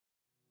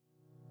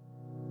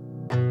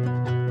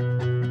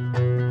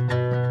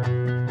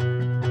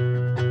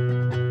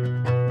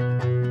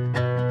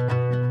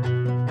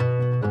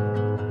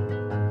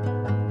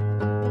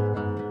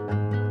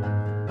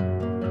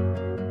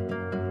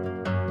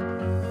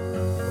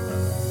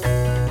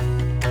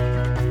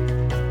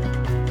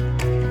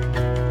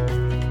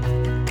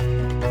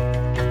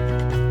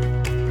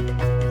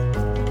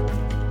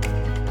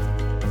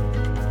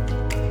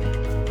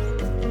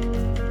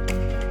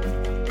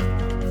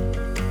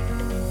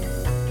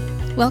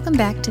Welcome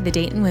back to the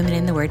Dayton Women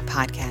in the Word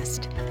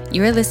podcast.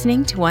 You are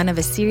listening to one of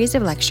a series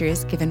of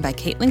lectures given by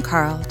Caitlin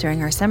Carl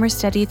during our summer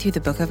study through the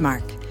Book of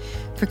Mark.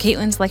 For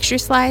Caitlin's lecture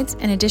slides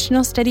and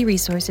additional study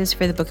resources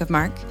for the Book of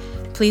Mark,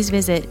 please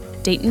visit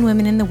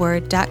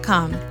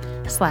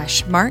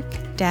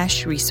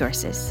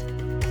DaytonWomenInTheWord.com/mark-resources.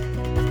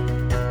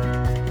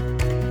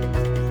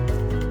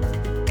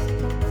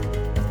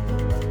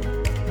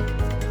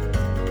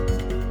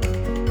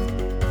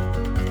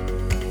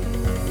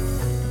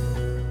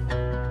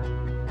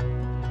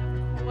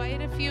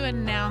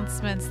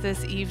 Announcements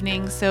this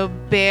evening, so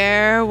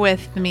bear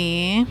with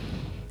me.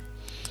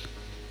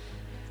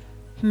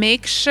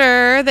 Make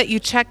sure that you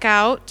check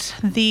out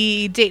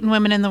the Dayton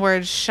Women in the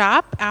Word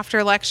shop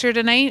after lecture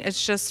tonight.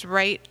 It's just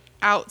right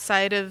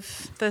outside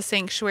of the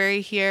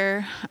sanctuary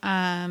here,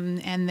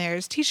 and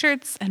there's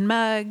t-shirts and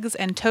mugs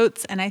and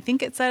totes, and I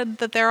think it said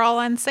that they're all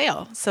on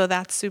sale, so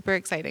that's super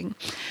exciting.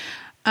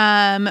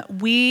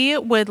 We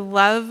would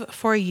love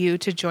for you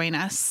to join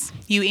us,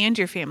 you and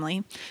your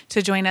family,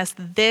 to join us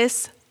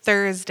this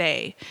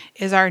Thursday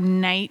is our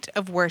night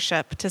of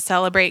worship to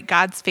celebrate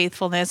God's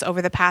faithfulness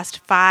over the past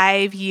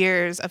 5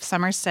 years of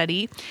summer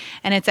study.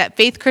 And it's at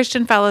Faith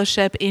Christian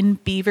Fellowship in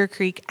Beaver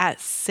Creek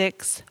at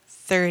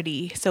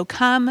 6:30. So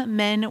come,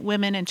 men,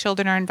 women, and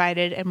children are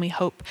invited, and we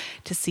hope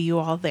to see you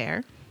all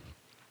there.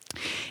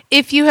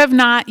 If you have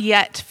not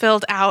yet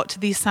filled out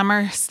the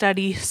summer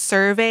study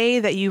survey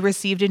that you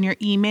received in your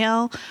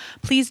email,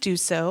 please do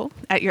so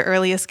at your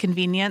earliest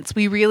convenience.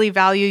 We really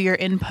value your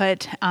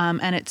input,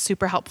 and it's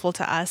super helpful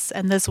to us.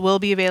 And this will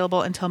be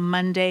available until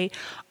Monday,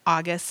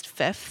 August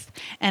 5th.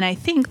 And I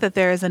think that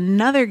there is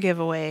another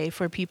giveaway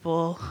for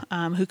people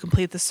who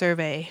complete the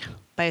survey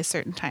by a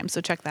certain time, so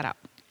check that out.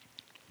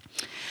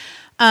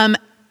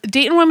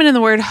 Dayton Women in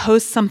the Word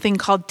hosts something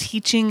called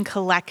Teaching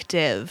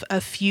Collective a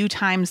few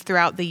times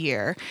throughout the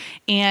year.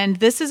 And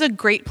this is a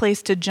great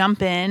place to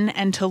jump in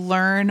and to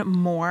learn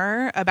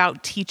more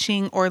about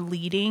teaching or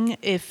leading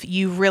if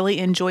you really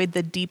enjoyed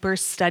the deeper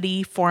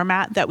study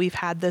format that we've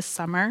had this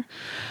summer.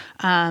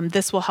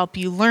 This will help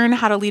you learn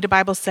how to lead a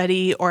Bible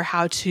study or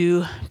how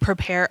to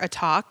prepare a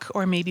talk,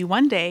 or maybe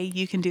one day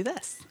you can do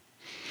this.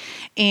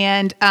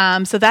 And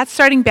so that's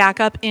starting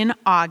back up in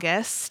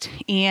August,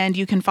 and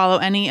you can follow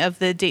any of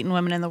the Dayton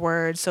Women in the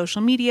Word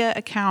social media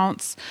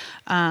accounts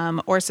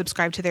or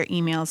subscribe to their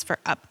emails for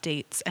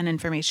updates and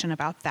information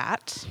about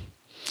that.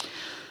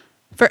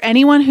 For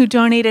anyone who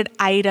donated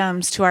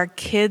items to our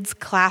kids'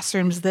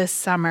 classrooms this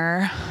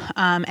summer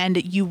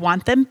and you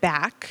want them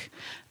back,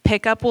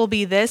 pickup will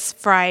be this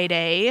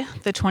Friday,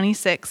 the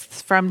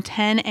 26th, from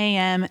 10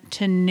 a.m.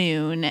 to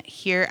noon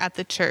here at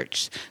the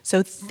church.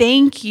 So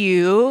thank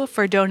you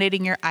for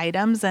donating your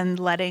items and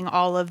letting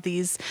all of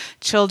these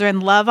children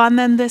love on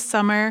them this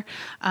summer.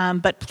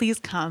 But please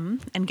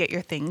come and get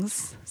your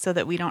things so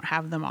that we don't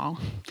have them all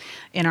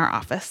in our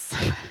office.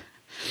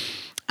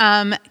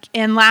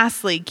 And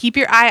lastly, keep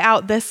your eye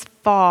out this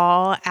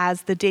fall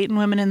as the Dayton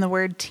Women in the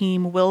Word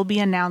team will be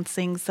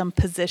announcing some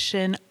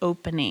position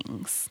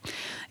openings.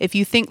 If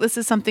you think this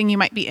is something you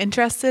might be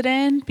interested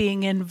in,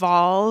 being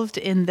involved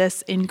in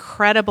this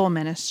incredible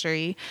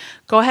ministry,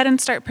 go ahead and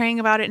start praying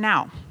about it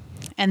now,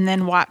 and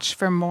then watch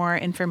for more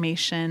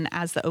information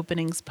as the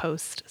openings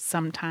post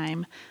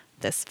sometime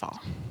this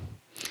fall.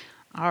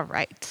 All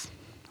right,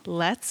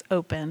 let's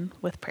open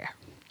with prayer.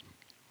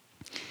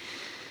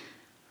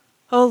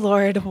 Oh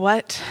Lord,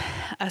 what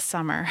a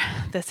summer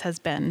this has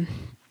been.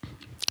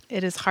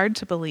 It is hard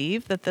to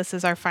believe that this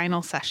is our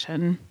final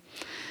session.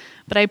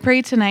 But I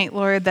pray tonight,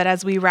 Lord, that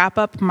as we wrap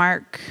up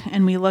Mark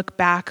and we look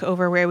back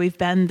over where we've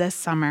been this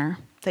summer,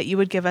 that you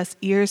would give us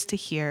ears to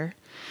hear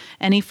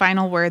any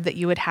final word that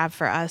you would have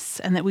for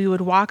us, and that we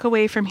would walk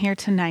away from here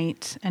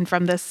tonight and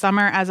from this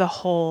summer as a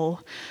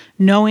whole,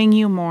 knowing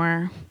you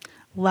more,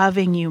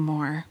 loving you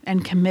more,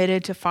 and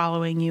committed to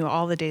following you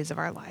all the days of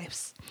our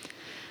lives.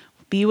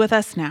 Be with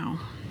us now,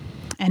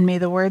 and may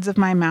the words of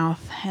my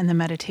mouth and the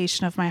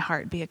meditation of my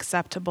heart be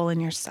acceptable in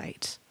your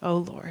sight, O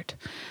Lord,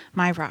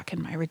 my rock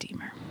and my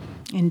redeemer.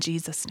 In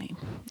Jesus' name,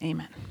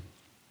 amen.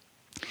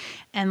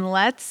 And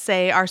let's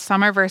say our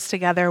summer verse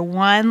together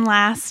one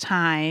last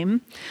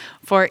time.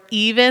 For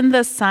even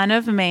the Son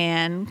of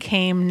Man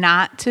came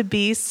not to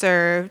be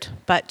served,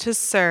 but to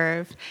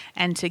serve,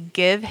 and to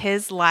give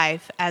his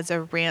life as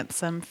a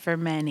ransom for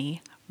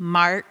many.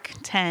 Mark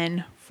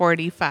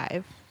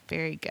 10:45.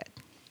 Very good.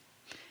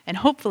 And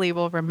hopefully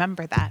we'll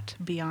remember that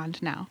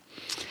beyond now.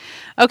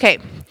 Okay,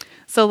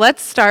 so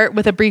let's start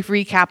with a brief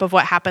recap of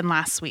what happened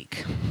last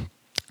week.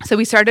 So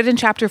we started in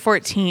chapter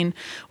 14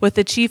 with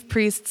the chief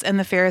priests and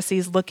the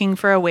Pharisees looking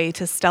for a way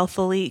to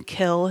stealthily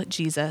kill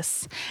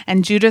Jesus,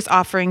 and Judas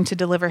offering to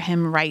deliver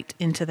him right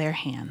into their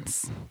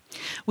hands.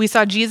 We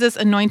saw Jesus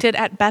anointed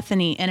at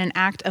Bethany in an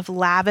act of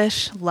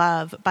lavish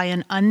love by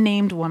an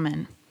unnamed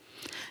woman.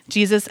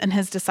 Jesus and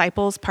his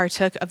disciples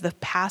partook of the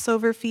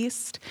Passover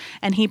feast,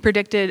 and he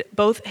predicted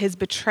both his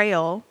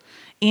betrayal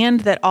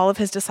and that all of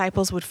his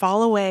disciples would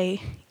fall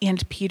away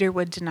and Peter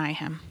would deny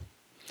him.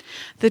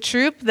 The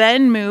troop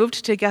then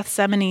moved to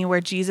Gethsemane,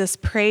 where Jesus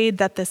prayed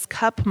that this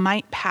cup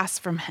might pass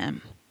from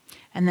him.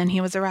 and then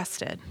he was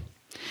arrested.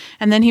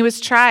 And then he was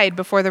tried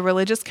before the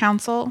religious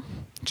council,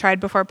 tried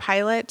before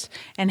Pilate,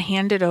 and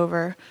handed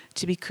over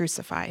to be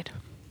crucified.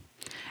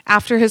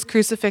 After his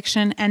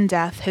crucifixion and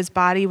death, his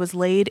body was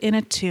laid in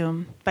a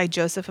tomb by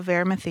Joseph of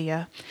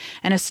Arimathea,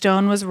 and a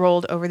stone was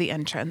rolled over the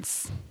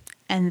entrance.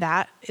 And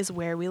that is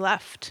where we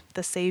left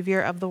the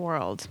Savior of the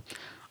world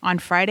on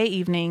Friday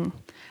evening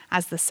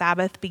as the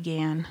Sabbath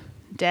began,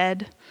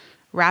 dead,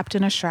 wrapped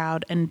in a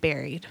shroud, and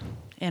buried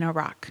in a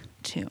rock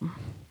tomb.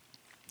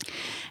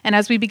 And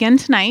as we begin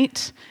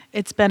tonight,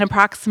 it's been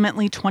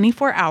approximately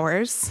 24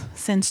 hours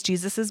since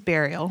Jesus'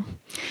 burial.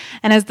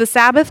 And as the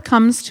Sabbath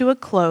comes to a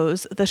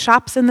close, the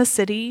shops in the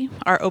city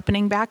are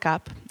opening back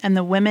up, and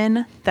the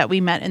women that we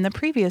met in the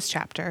previous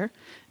chapter,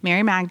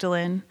 Mary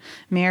Magdalene,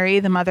 Mary,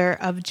 the mother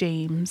of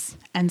James,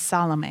 and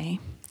Salome,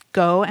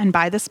 go and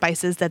buy the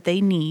spices that they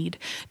need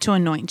to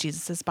anoint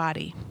Jesus'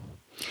 body.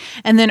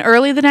 And then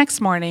early the next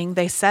morning,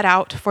 they set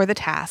out for the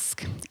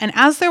task. And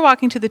as they're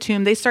walking to the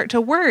tomb, they start to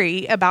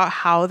worry about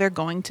how they're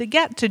going to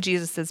get to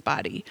Jesus'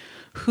 body.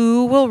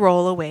 Who will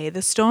roll away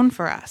the stone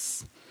for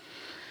us?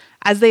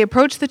 As they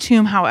approach the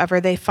tomb, however,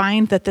 they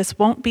find that this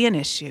won't be an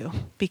issue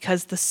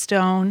because the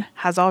stone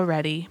has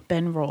already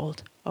been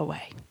rolled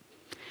away.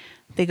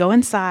 They go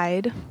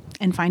inside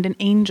and find an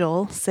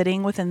angel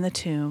sitting within the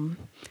tomb,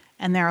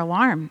 and they're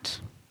alarmed.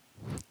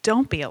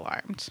 Don't be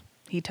alarmed,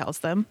 he tells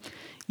them.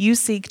 You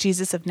seek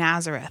Jesus of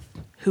Nazareth,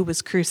 who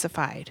was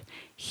crucified.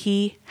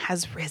 He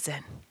has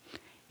risen.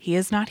 He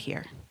is not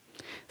here.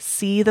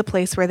 See the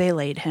place where they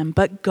laid him,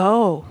 but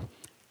go,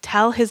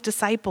 tell his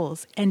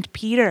disciples and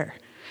Peter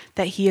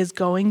that he is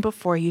going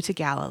before you to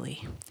Galilee.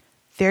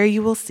 There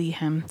you will see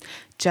him,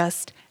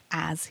 just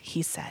as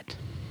he said.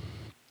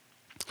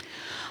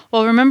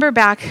 Well, remember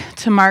back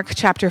to Mark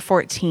chapter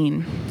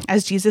 14.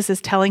 As Jesus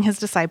is telling his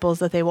disciples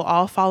that they will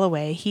all fall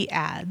away, he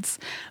adds,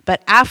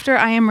 "But after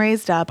I am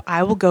raised up,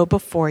 I will go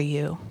before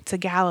you to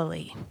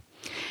Galilee."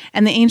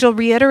 And the angel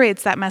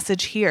reiterates that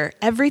message here.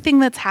 Everything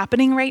that's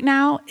happening right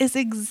now is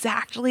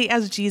exactly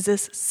as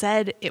Jesus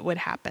said it would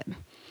happen.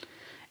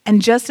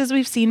 And just as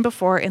we've seen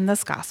before in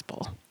this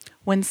gospel,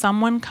 when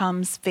someone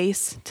comes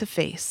face to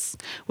face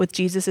with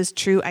Jesus'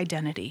 true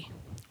identity,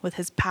 with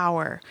his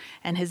power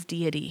and his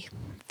deity,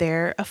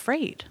 they're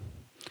afraid.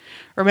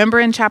 Remember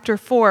in chapter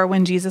 4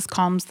 when Jesus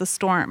calms the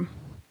storm,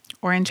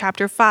 or in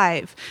chapter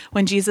 5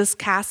 when Jesus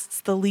casts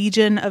the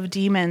legion of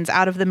demons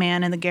out of the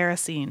man in the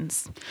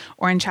Gerasenes,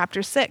 or in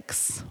chapter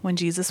 6 when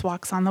Jesus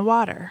walks on the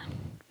water.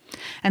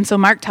 And so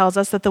Mark tells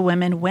us that the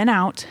women went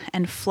out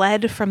and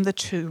fled from the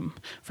tomb,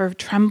 for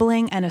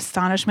trembling and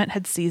astonishment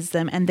had seized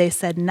them, and they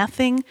said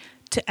nothing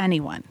to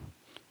anyone,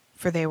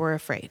 for they were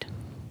afraid.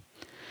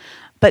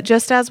 But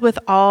just as with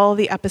all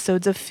the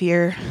episodes of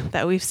fear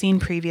that we've seen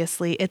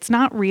previously, it's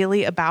not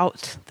really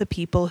about the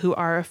people who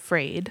are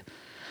afraid,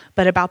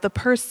 but about the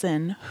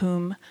person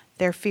whom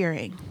they're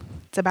fearing.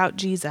 It's about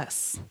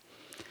Jesus.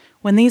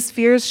 When these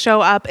fears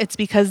show up, it's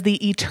because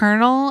the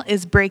eternal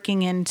is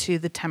breaking into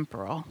the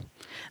temporal.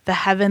 The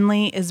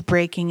heavenly is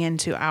breaking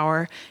into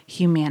our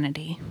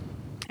humanity.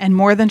 And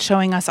more than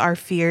showing us our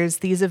fears,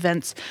 these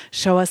events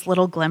show us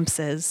little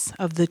glimpses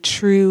of the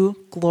true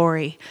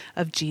glory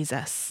of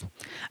Jesus,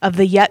 of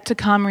the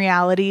yet-to-come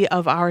reality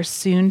of our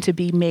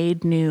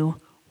soon-to-be-made new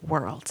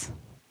world.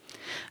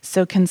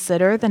 So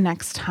consider the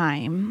next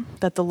time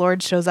that the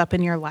Lord shows up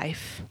in your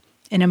life,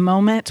 in a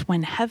moment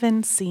when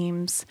heaven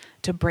seems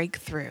to break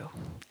through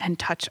and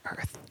touch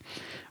earth.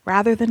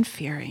 Rather than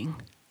fearing,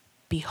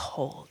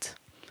 behold.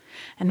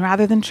 And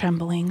rather than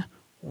trembling,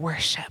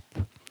 worship.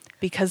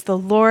 Because the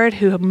Lord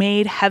who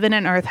made heaven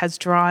and earth has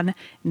drawn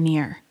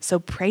near. So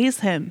praise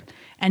him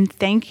and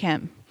thank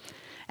him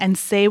and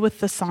say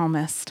with the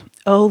psalmist,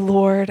 "O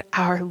Lord,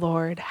 our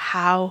Lord,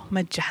 how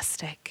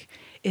majestic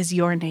is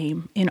your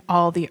name in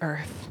all the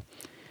earth."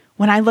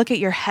 When I look at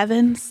your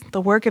heavens, the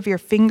work of your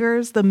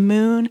fingers, the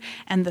moon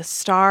and the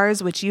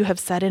stars which you have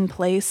set in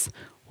place,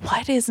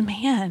 what is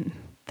man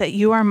that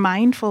you are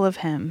mindful of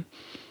him?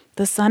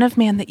 The Son of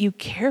Man that you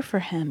care for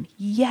him,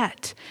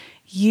 yet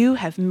you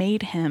have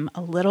made him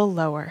a little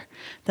lower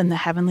than the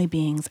heavenly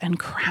beings and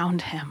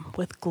crowned him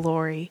with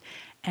glory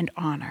and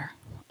honor.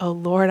 O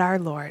Lord, our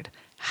Lord,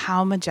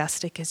 how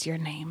majestic is your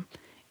name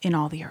in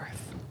all the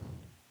earth.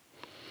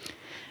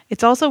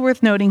 It's also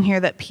worth noting here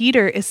that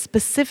Peter is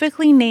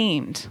specifically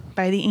named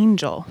by the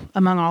angel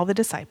among all the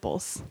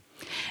disciples.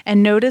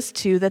 And notice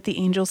too that the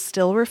angel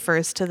still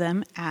refers to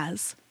them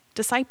as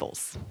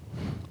disciples.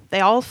 They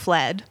all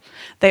fled.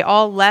 They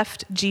all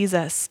left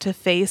Jesus to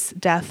face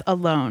death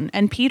alone.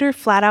 And Peter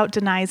flat out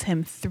denies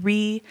him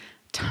 3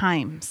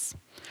 times.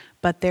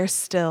 But they're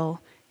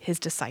still his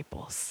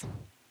disciples.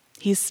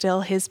 He's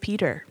still his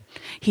Peter.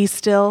 He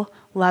still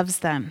loves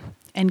them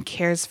and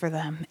cares for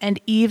them. And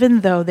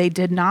even though they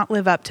did not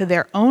live up to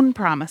their own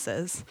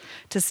promises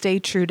to stay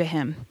true to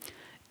him,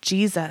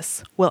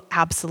 Jesus will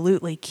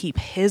absolutely keep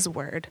his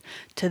word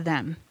to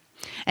them.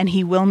 And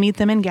he will meet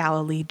them in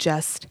Galilee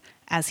just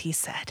as he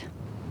said.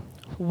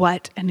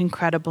 What an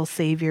incredible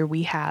Savior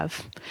we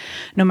have.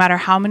 No matter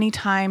how many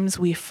times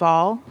we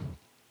fall,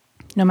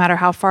 No matter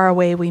how far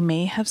away we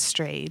may have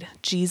strayed,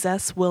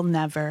 Jesus will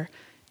never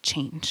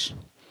change.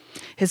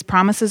 His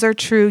promises are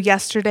true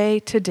yesterday,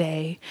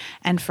 today,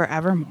 and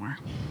forevermore.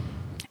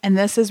 And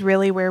this is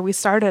really where we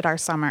started our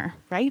summer,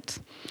 right?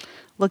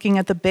 Looking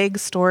at the big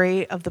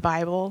story of the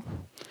Bible,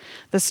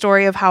 the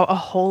story of how a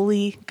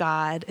holy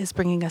God is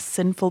bringing a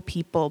sinful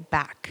people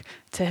back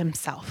to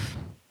himself.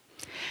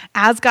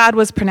 As God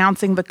was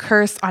pronouncing the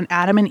curse on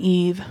Adam and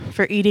Eve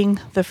for eating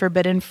the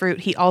forbidden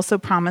fruit, he also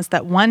promised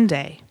that one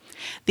day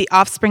the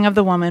offspring of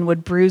the woman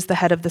would bruise the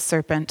head of the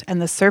serpent, and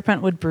the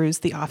serpent would bruise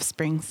the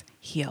offspring's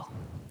heel.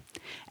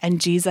 And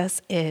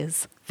Jesus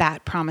is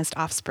that promised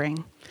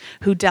offspring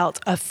who dealt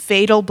a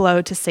fatal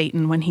blow to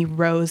Satan when he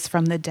rose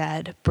from the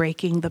dead,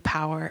 breaking the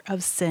power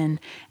of sin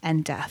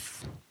and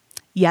death.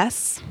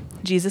 Yes,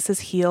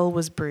 Jesus' heel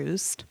was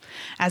bruised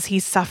as he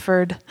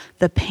suffered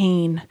the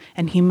pain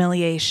and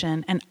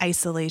humiliation and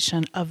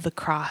isolation of the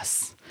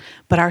cross.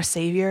 But our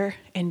Savior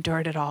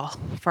endured it all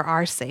for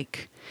our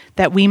sake,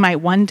 that we might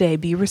one day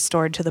be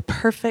restored to the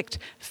perfect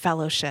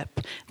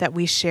fellowship that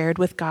we shared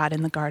with God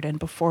in the garden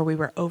before we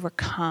were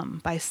overcome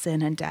by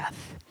sin and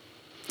death.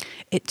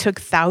 It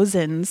took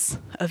thousands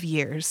of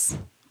years,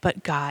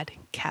 but God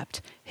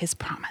kept his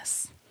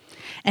promise.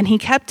 And he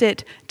kept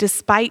it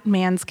despite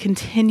man's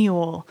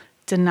continual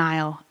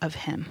denial of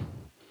him.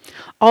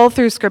 All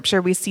through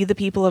Scripture, we see the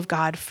people of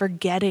God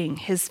forgetting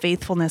his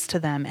faithfulness to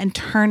them and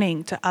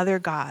turning to other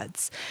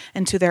gods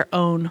and to their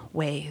own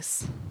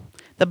ways.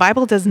 The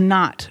Bible does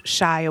not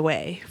shy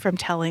away from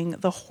telling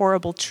the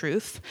horrible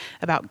truth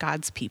about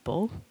God's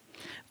people.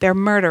 They're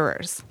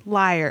murderers,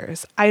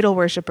 liars, idol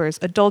worshipers,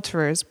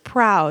 adulterers,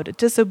 proud,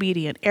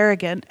 disobedient,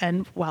 arrogant,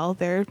 and, well,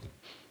 they're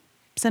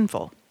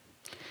sinful.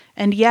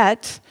 And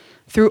yet,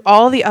 through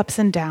all the ups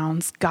and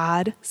downs,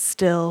 God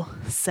still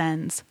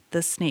sends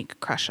the snake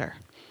crusher.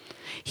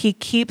 He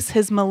keeps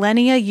his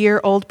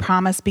millennia-year-old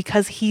promise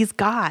because he's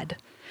God,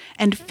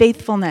 and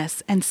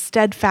faithfulness and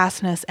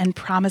steadfastness and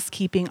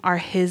promise-keeping are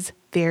his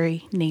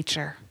very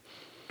nature.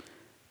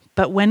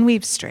 But when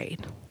we've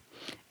strayed,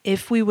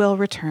 if we will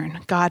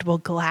return, God will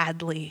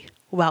gladly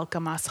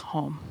welcome us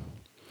home.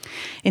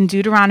 In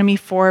Deuteronomy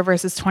 4,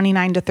 verses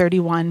 29 to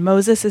 31,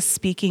 Moses is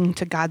speaking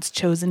to God's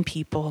chosen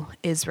people,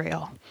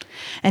 Israel.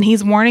 And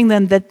he's warning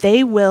them that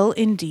they will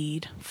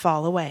indeed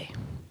fall away.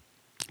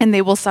 And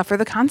they will suffer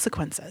the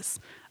consequences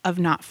of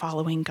not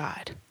following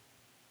God.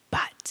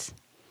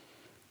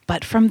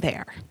 But from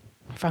there,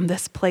 from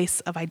this place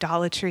of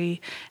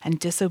idolatry and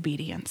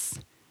disobedience,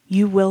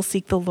 you will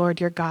seek the Lord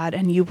your God,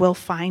 and you will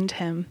find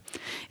him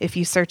if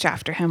you search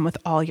after him with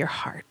all your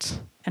heart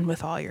and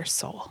with all your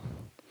soul.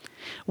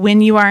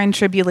 When you are in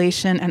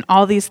tribulation and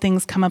all these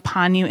things come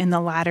upon you in the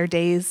latter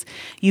days,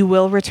 you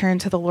will return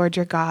to the Lord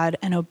your God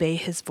and obey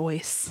his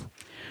voice.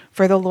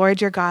 For the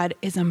Lord your God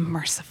is a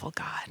merciful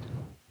God.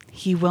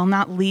 He will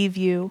not leave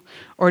you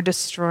or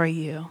destroy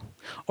you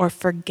or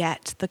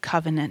forget the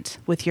covenant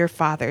with your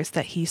fathers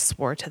that he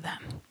swore to them.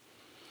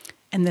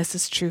 And this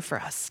is true for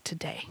us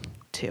today,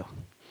 too.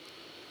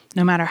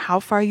 No matter how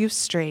far you've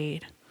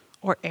strayed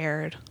or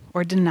erred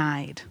or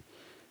denied,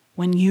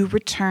 when you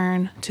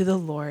return to the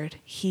Lord,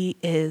 he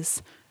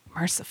is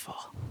merciful.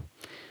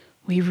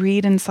 We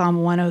read in Psalm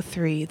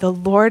 103, "The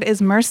Lord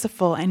is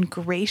merciful and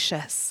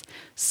gracious,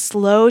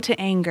 slow to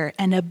anger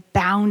and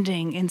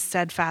abounding in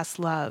steadfast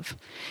love.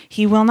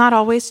 He will not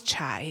always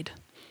chide,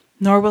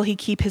 nor will he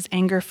keep his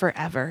anger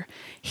forever.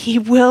 He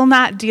will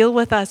not deal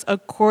with us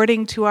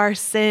according to our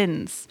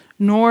sins,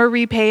 nor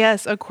repay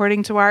us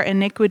according to our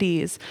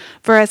iniquities.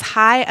 For as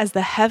high as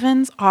the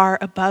heavens are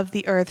above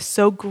the earth,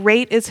 so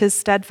great is his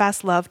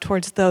steadfast love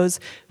towards those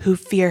who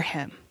fear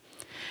him.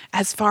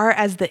 As far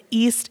as the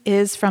east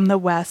is from the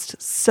west,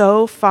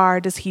 so far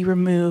does he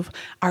remove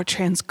our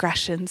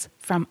transgressions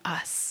from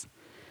us.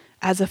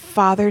 As a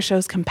father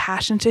shows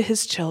compassion to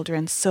his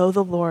children, so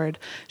the Lord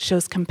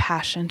shows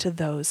compassion to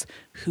those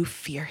who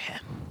fear him."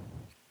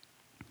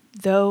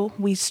 Though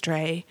we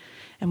stray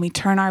and we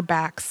turn our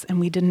backs and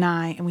we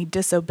deny and we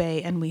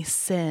disobey and we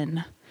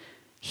sin,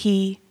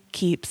 he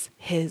keeps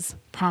his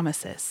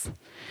promises.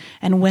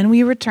 And when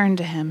we return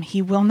to him,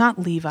 he will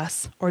not leave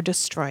us or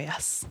destroy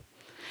us.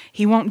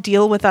 He won't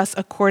deal with us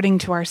according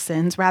to our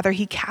sins. Rather,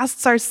 he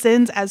casts our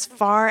sins as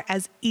far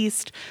as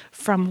east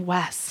from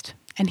west,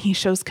 and he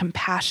shows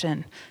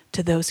compassion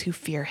to those who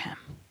fear him.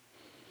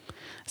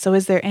 So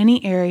is there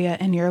any area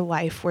in your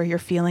life where you're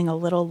feeling a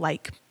little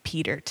like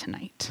Peter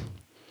tonight?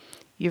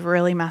 You've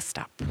really messed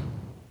up.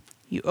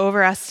 You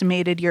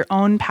overestimated your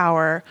own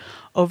power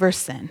over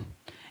sin,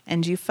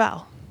 and you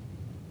fell.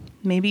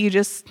 Maybe you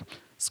just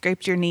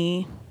scraped your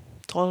knee,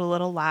 told a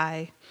little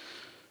lie,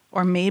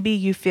 or maybe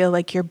you feel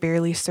like you're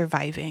barely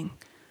surviving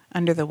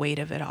under the weight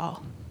of it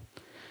all.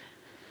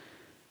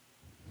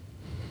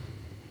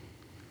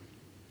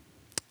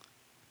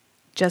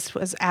 Just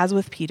as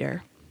with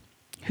Peter,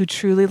 who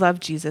truly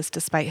loved Jesus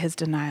despite his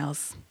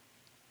denials,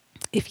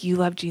 if you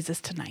love Jesus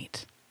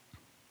tonight,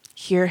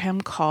 hear him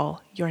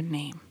call your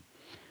name.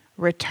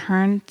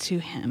 Return to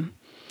him.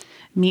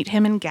 Meet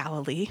him in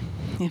Galilee,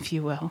 if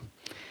you will,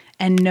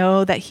 and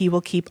know that he will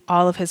keep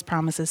all of his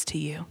promises to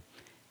you,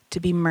 to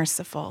be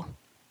merciful,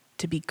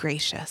 to be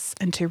gracious,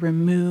 and to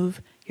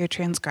remove your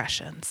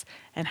transgressions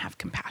and have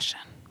compassion.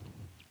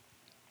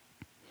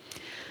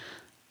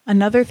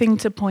 Another thing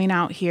to point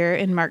out here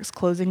in Mark's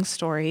closing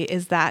story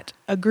is that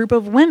a group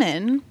of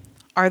women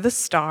are the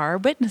star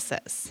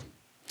witnesses.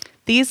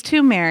 These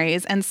two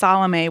Marys and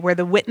Salome were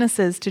the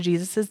witnesses to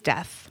Jesus'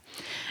 death,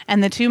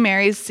 and the two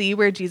Marys see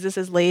where Jesus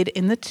is laid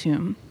in the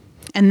tomb,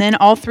 and then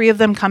all three of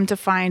them come to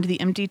find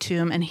the empty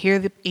tomb and hear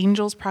the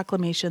angel's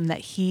proclamation that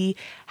he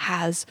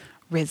has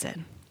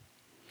risen.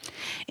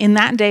 In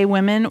that day,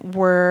 women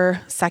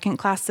were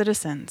second-class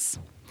citizens,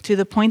 to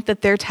the point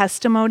that their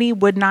testimony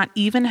would not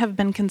even have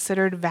been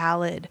considered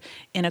valid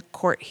in a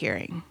court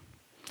hearing.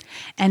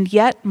 And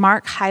yet,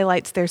 Mark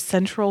highlights their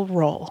central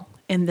role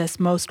in this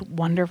most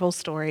wonderful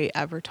story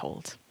ever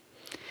told.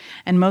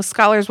 And most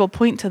scholars will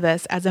point to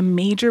this as a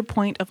major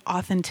point of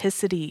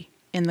authenticity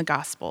in the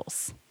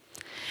Gospels.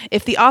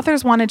 If the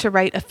authors wanted to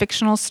write a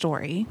fictional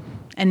story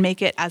and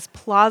make it as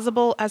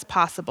plausible as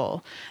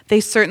possible, they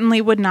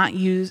certainly would not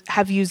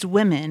have used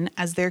women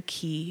as their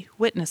key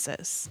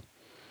witnesses.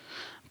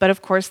 But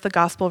of course, the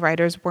gospel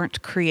writers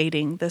weren't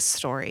creating this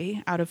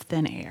story out of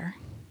thin air.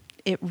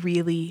 It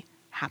really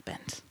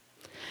happened.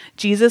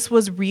 Jesus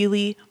was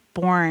really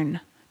born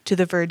to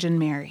the Virgin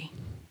Mary.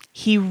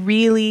 He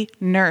really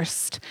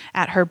nursed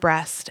at her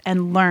breast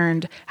and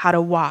learned how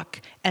to walk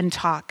and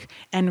talk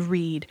and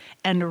read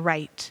and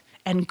write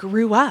and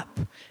grew up.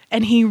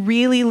 And he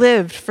really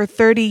lived for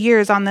 30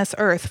 years on this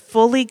earth,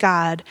 fully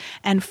God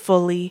and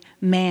fully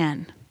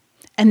man.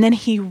 And then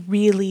he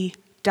really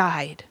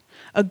died.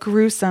 A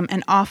gruesome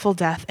and awful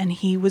death, and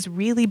he was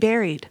really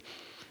buried.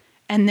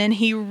 And then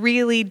he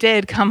really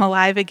did come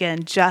alive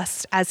again,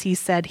 just as he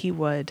said he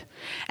would.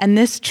 And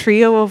this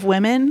trio of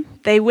women,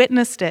 they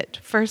witnessed it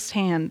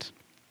firsthand.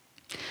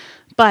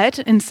 But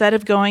instead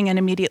of going and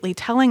immediately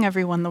telling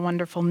everyone the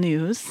wonderful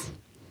news,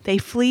 they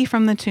flee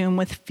from the tomb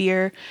with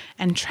fear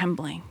and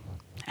trembling,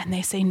 and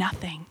they say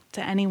nothing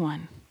to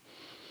anyone.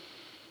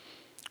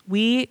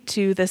 We,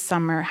 too, this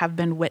summer have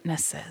been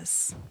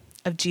witnesses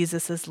of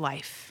Jesus'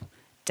 life,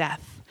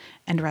 death,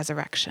 and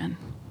resurrection.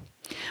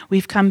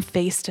 We've come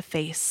face to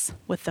face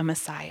with the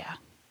Messiah.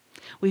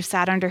 We've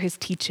sat under his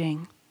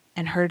teaching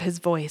and heard his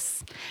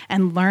voice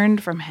and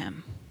learned from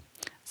him.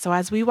 So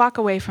as we walk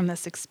away from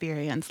this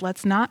experience,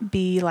 let's not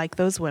be like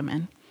those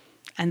women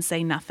and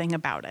say nothing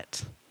about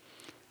it.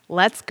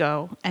 Let's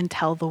go and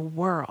tell the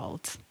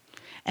world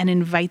and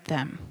invite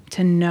them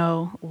to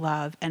know,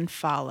 love, and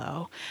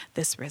follow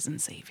this risen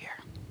Savior.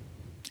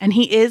 And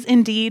he is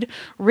indeed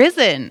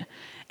risen.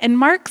 And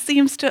Mark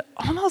seems to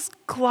almost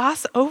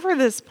gloss over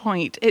this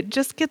point. It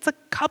just gets a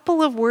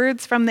couple of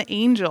words from the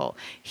angel.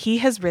 He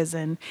has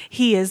risen.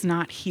 He is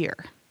not here.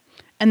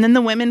 And then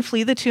the women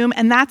flee the tomb,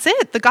 and that's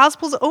it. The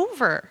gospel's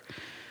over.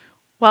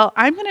 Well,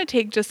 I'm going to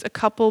take just a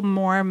couple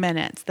more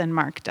minutes than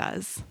Mark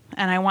does,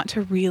 and I want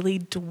to really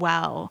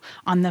dwell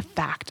on the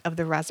fact of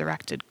the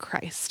resurrected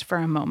Christ for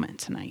a moment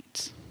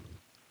tonight.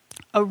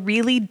 A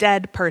really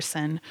dead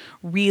person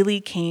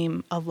really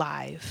came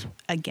alive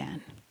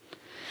again.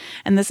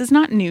 And this is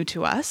not new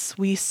to us.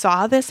 We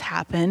saw this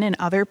happen in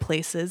other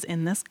places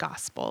in this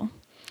gospel.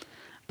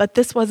 But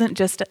this wasn't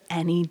just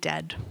any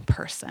dead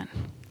person.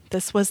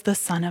 This was the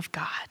Son of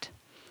God.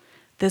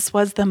 This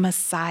was the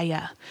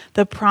Messiah,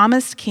 the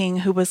promised King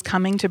who was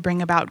coming to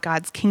bring about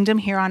God's kingdom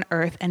here on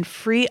earth and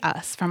free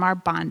us from our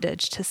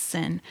bondage to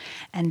sin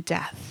and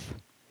death.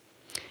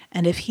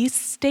 And if he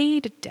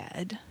stayed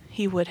dead,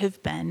 he would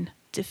have been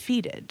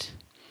defeated.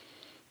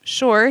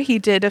 Sure, he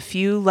did a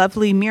few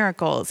lovely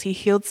miracles. He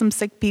healed some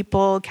sick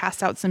people,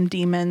 cast out some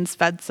demons,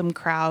 fed some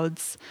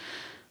crowds.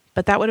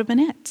 But that would have been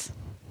it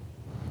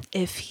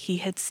if he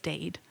had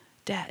stayed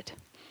dead.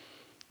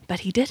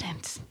 But he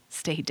didn't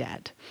stay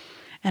dead.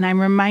 And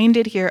I'm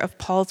reminded here of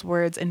Paul's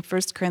words in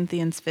 1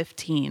 Corinthians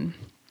 15.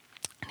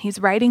 He's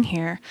writing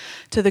here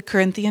to the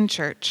Corinthian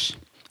church,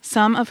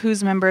 some of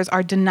whose members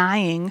are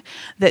denying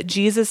that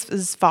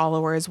Jesus'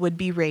 followers would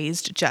be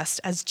raised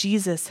just as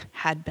Jesus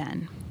had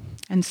been.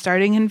 And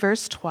starting in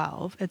verse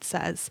 12, it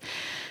says,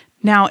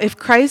 "Now, if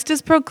Christ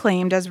is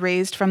proclaimed as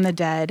raised from the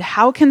dead,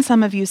 how can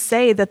some of you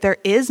say that there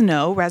is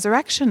no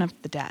resurrection of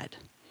the dead?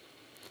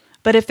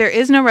 But if there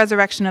is no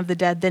resurrection of the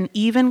dead, then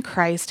even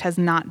Christ has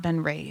not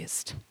been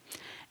raised.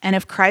 And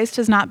if Christ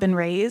has not been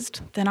raised,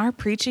 then our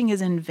preaching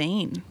is in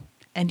vain,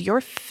 and your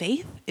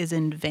faith is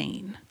in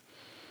vain.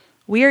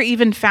 We are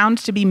even found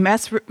to be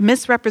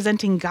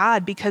misrepresenting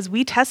God because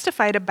we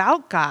testified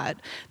about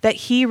God that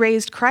he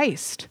raised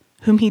Christ,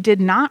 whom he did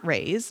not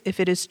raise, if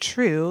it is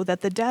true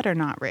that the dead are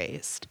not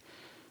raised.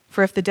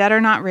 For if the dead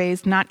are not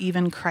raised, not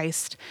even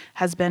Christ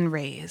has been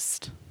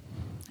raised.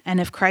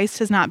 And if Christ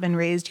has not been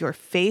raised, your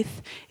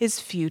faith is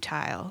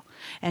futile,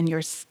 and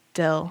you're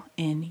still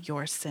in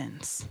your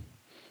sins.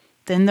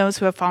 Then those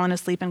who have fallen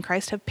asleep in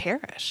Christ have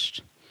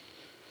perished.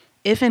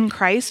 If in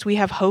Christ we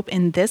have hope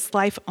in this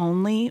life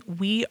only,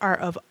 we are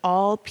of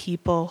all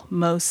people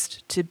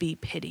most to be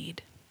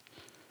pitied.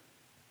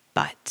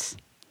 But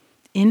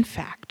In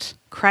fact,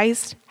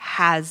 Christ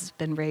has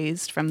been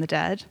raised from the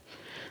dead,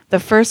 the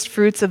first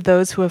fruits of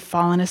those who have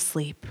fallen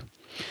asleep.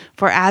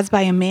 For as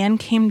by a man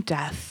came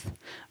death,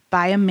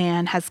 by a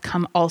man has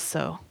come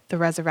also the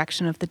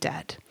resurrection of the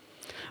dead.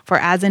 For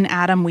as in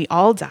Adam we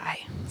all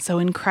die, so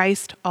in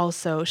Christ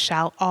also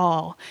shall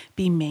all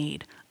be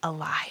made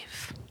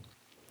alive.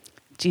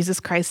 Jesus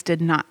Christ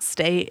did not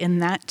stay in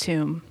that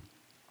tomb.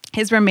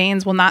 His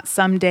remains will not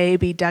someday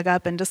be dug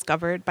up and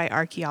discovered by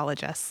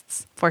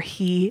archaeologists, for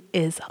he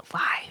is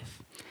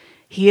alive.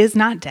 He is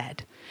not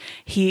dead.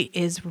 He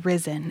is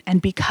risen.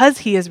 And because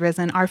he is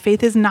risen, our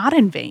faith is not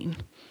in vain.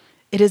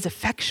 It is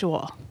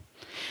effectual.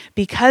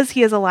 Because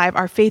he is alive,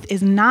 our faith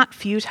is not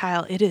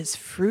futile. It is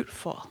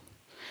fruitful.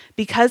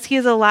 Because he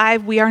is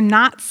alive, we are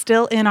not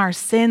still in our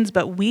sins,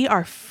 but we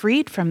are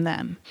freed from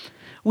them.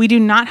 We do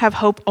not have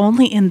hope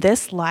only in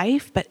this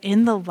life, but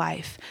in the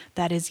life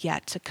that is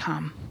yet to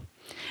come.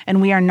 And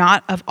we are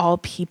not of all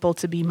people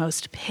to be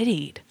most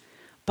pitied,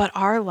 but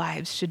our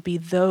lives should be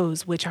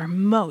those which are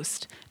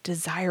most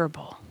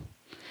desirable.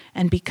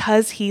 And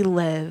because he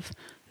lives,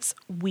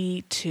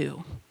 we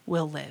too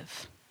will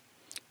live.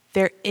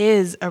 There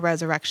is a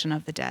resurrection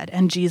of the dead,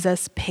 and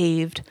Jesus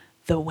paved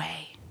the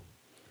way.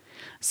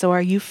 So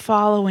are you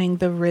following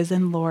the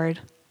risen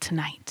Lord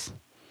tonight?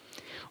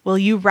 Will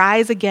you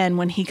rise again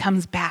when he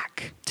comes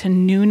back to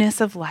newness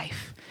of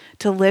life,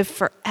 to live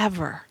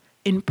forever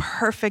in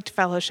perfect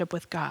fellowship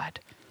with God?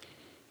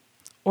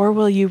 Or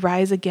will you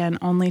rise again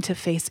only to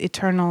face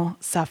eternal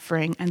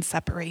suffering and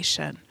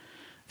separation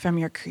from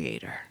your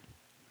Creator?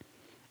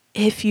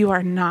 If you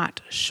are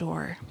not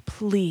sure,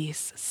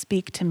 please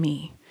speak to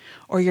me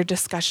or your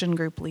discussion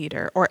group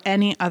leader or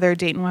any other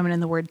Dayton Women in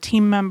the Word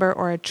team member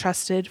or a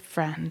trusted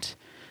friend.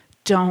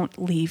 Don't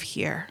leave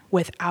here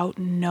without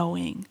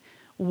knowing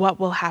what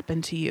will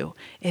happen to you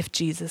if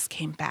Jesus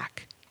came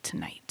back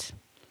tonight.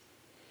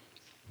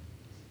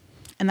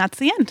 And that's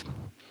the end.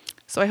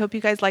 So I hope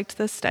you guys liked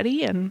this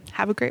study and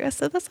have a great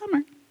rest of the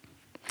summer.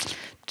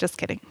 Just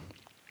kidding.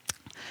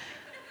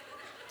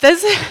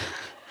 This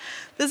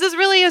is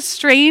really a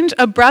strange,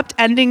 abrupt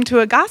ending to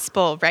a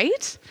gospel,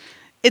 right?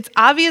 It's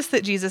obvious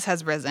that Jesus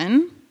has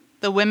risen.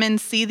 The women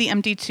see the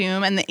empty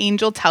tomb and the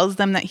angel tells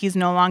them that he's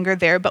no longer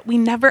there, but we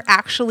never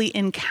actually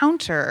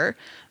encounter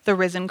the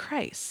risen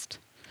Christ.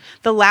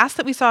 The last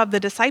that we saw of the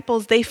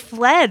disciples, they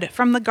fled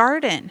from the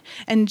garden,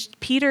 and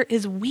Peter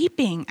is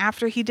weeping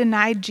after he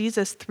denied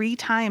Jesus 3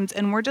 times,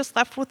 and we're just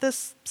left with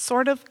this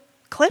sort of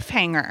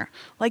cliffhanger,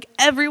 like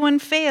everyone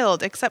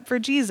failed except for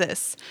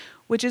Jesus,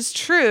 which is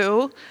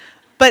true,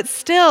 but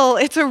still,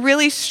 it's a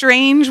really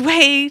strange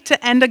way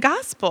to end a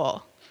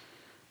gospel.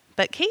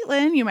 But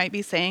Caitlin, you might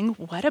be saying,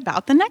 what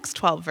about the next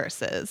 12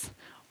 verses?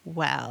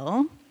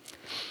 Well,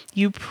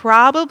 you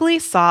probably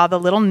saw the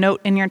little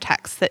note in your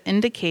text that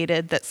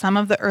indicated that some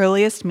of the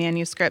earliest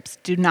manuscripts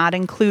do not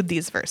include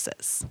these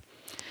verses.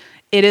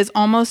 It is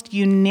almost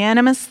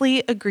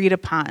unanimously agreed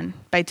upon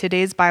by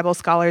today's Bible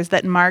scholars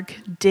that Mark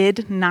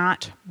did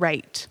not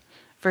write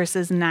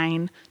verses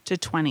 9 to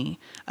 20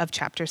 of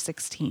chapter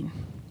 16.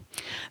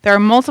 There are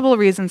multiple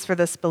reasons for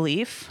this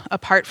belief,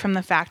 apart from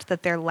the fact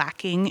that they're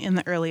lacking in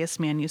the earliest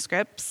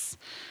manuscripts.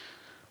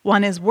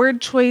 One is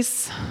word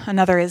choice,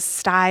 another is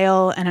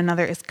style, and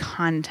another is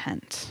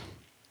content.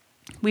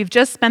 We've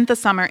just spent the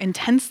summer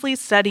intensely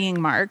studying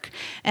Mark,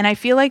 and I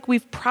feel like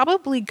we've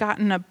probably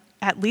gotten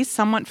at least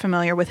somewhat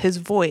familiar with his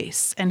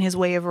voice and his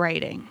way of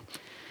writing.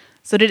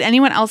 So did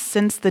anyone else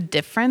sense the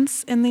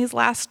difference in these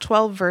last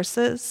 12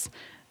 verses?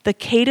 The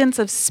cadence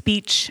of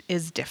speech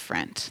is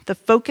different. The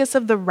focus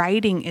of the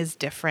writing is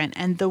different,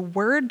 and the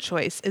word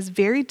choice is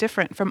very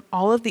different from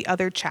all of the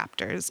other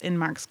chapters in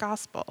Mark's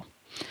gospel.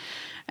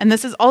 And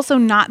this is also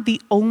not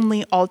the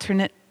only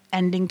alternate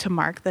ending to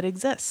Mark that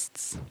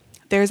exists.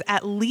 There's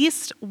at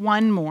least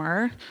one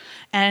more,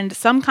 and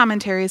some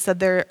commentaries said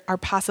there are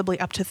possibly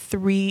up to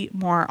 3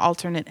 more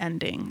alternate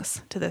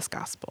endings to this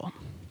gospel.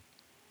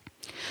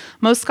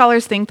 Most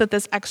scholars think that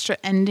this extra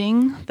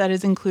ending that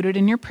is included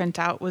in your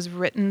printout was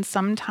written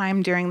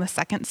sometime during the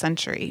 2nd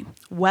century,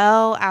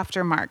 well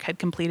after Mark had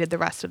completed the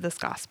rest of this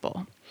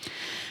gospel.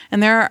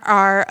 And there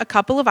are a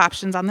couple of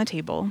options on the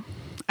table.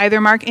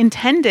 Either Mark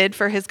intended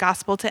for his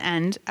gospel to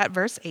end at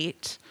verse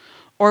 8,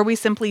 or we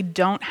simply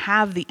don't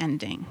have the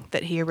ending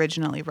that he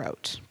originally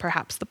wrote.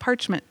 Perhaps the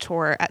parchment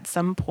tore at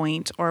some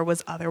point or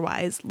was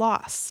otherwise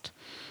lost.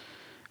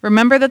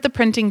 Remember that the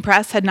printing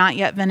press had not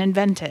yet been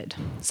invented,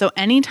 so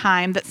any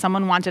time that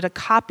someone wanted a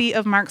copy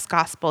of Mark's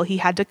gospel, he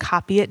had to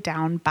copy it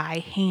down by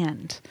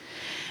hand.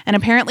 And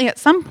apparently at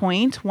some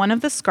point, one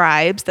of the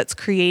scribes that's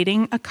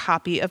creating a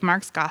copy of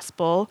Mark's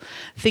gospel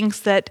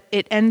thinks that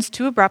it ends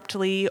too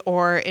abruptly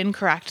or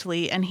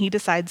incorrectly, and he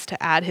decides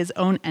to add his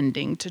own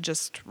ending to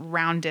just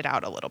round it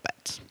out a little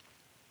bit.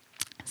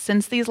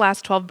 Since these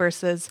last 12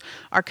 verses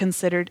are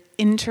considered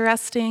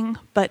interesting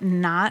but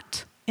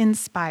not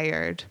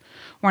inspired,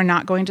 we're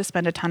not going to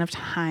spend a ton of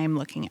time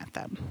looking at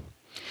them.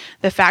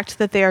 The fact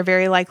that they are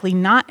very likely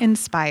not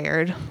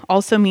inspired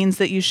also means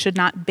that you should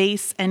not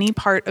base any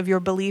part of your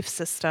belief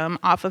system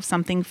off of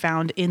something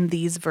found in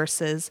these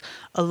verses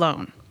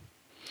alone.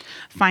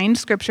 Find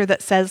scripture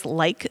that says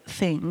like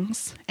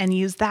things and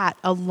use that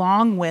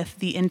along with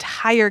the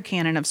entire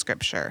canon of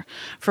scripture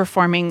for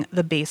forming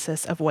the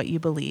basis of what you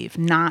believe,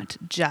 not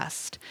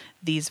just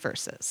these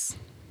verses.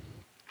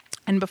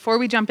 And before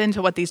we jump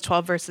into what these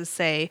 12 verses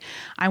say,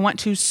 I want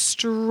to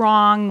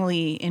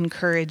strongly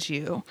encourage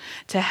you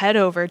to head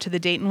over to the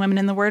Dayton Women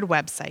in the Word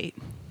website.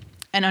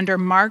 And under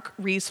Mark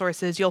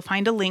Resources, you'll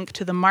find a link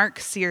to the Mark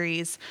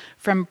series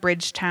from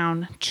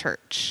Bridgetown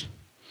Church.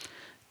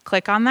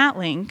 Click on that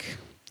link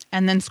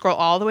and then scroll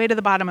all the way to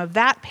the bottom of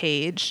that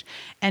page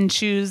and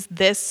choose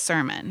this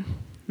sermon,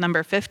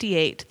 number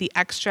 58, the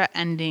extra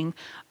ending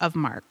of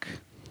Mark.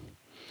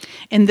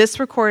 In this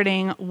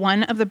recording,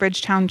 one of the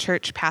Bridgetown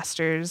Church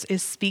pastors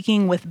is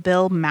speaking with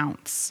Bill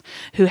Mounts,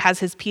 who has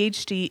his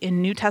PhD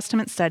in New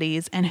Testament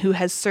studies and who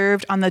has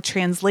served on the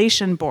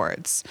translation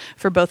boards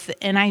for both the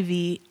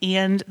NIV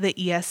and the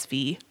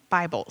ESV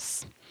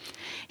Bibles.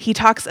 He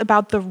talks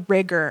about the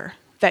rigor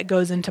that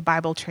goes into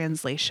Bible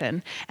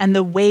translation and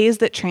the ways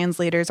that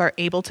translators are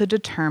able to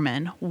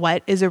determine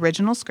what is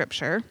original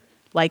scripture,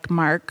 like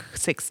Mark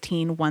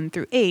 16, 1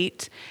 through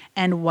 8,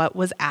 and what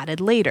was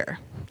added later,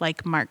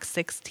 like Mark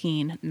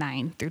 16,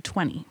 9 through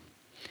 20.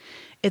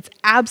 It's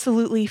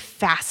absolutely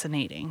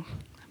fascinating,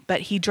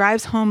 but he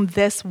drives home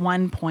this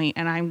one point,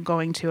 and I'm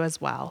going to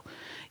as well.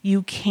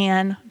 You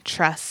can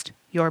trust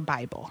your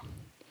Bible.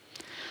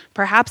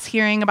 Perhaps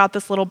hearing about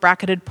this little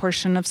bracketed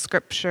portion of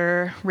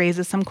scripture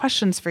raises some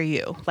questions for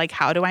you, like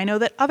how do I know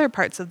that other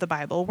parts of the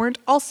Bible weren't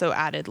also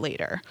added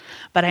later?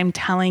 But I'm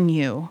telling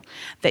you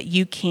that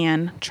you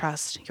can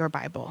trust your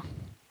Bible.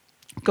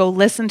 Go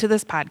listen to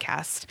this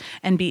podcast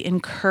and be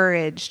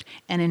encouraged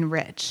and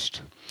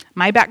enriched.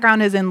 My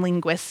background is in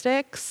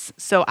linguistics,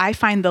 so I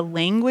find the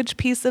language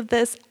piece of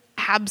this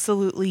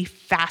absolutely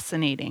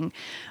fascinating,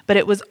 but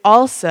it was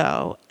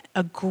also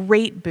a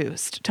great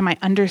boost to my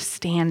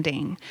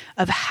understanding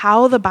of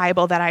how the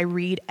Bible that I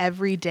read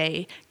every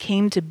day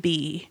came to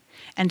be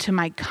and to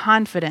my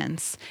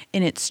confidence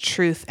in its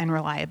truth and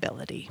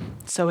reliability.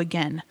 So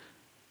again,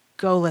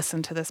 go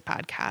listen to this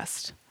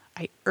podcast.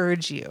 I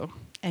urge you,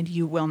 and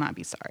you will not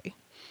be sorry.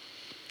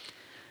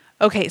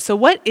 Okay, so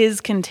what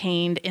is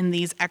contained in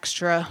these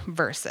extra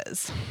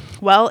verses?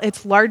 Well,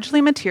 it's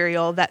largely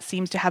material that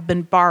seems to have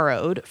been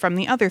borrowed from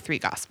the other three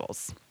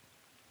Gospels.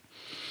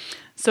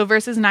 So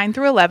verses 9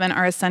 through 11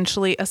 are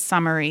essentially a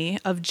summary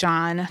of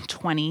John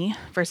 20,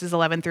 verses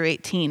 11 through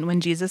 18, when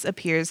Jesus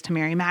appears to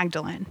Mary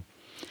Magdalene.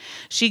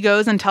 She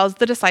goes and tells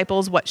the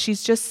disciples what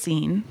she's just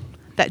seen,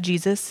 that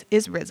Jesus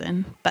is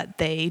risen, but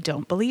they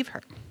don't believe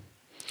her.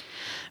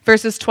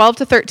 Verses 12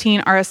 to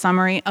 13 are a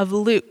summary of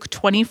Luke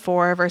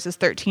 24, verses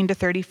 13 to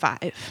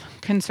 35,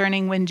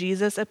 concerning when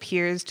Jesus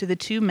appears to the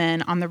two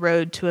men on the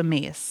road to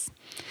Emmaus.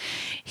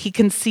 He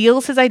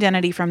conceals his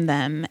identity from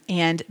them,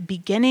 and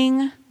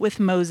beginning with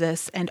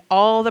Moses and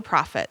all the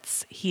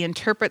prophets, he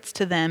interprets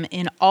to them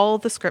in all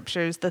the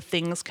scriptures the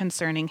things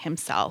concerning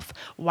himself.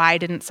 Why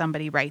didn't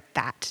somebody write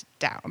that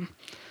down?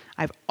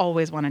 I've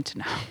always wanted to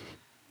know.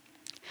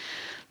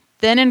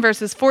 Then in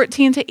verses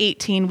 14 to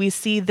 18, we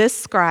see this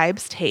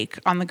scribe's take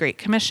on the Great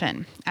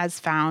Commission, as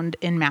found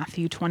in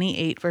Matthew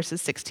 28,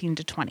 verses 16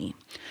 to 20.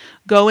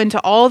 Go into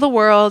all the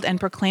world and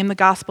proclaim the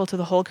gospel to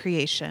the whole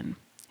creation.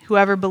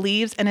 Whoever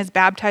believes and is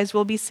baptized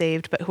will be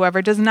saved, but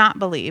whoever does not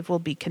believe will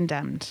be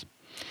condemned.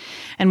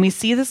 And we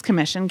see this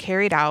commission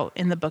carried out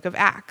in the book of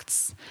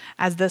Acts,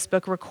 as this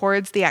book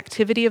records the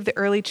activity of the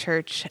early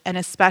church, and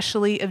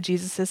especially of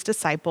Jesus'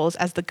 disciples,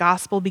 as the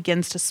gospel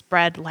begins to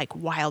spread like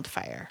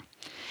wildfire.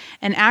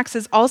 And Acts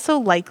is also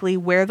likely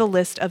where the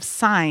list of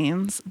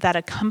signs that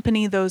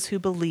accompany those who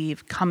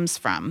believe comes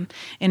from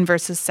in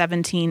verses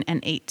 17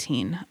 and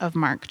 18 of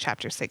Mark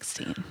chapter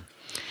 16.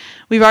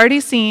 We've already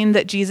seen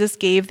that Jesus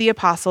gave the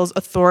apostles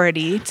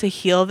authority to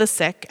heal the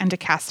sick and to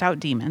cast out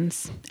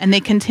demons, and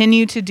they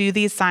continue to do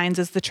these signs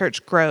as the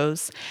church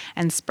grows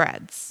and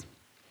spreads.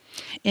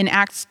 In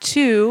Acts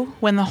 2,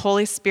 when the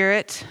Holy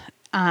Spirit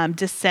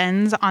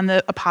descends on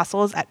the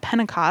apostles at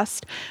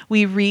Pentecost,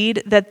 we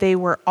read that they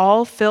were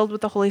all filled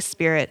with the Holy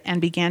Spirit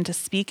and began to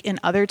speak in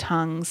other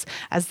tongues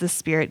as the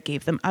Spirit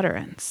gave them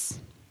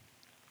utterance.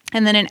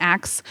 And then in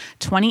Acts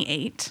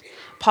 28,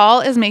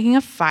 Paul is making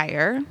a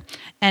fire,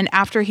 and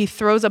after he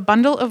throws a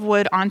bundle of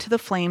wood onto the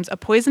flames, a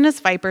poisonous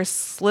viper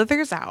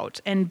slithers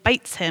out and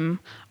bites him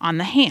on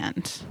the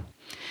hand.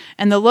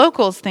 And the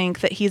locals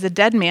think that he's a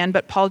dead man,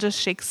 but Paul just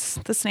shakes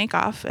the snake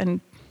off and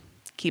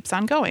keeps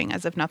on going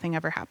as if nothing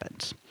ever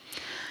happened.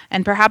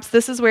 And perhaps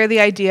this is where the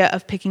idea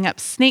of picking up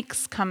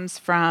snakes comes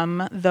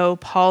from, though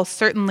Paul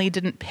certainly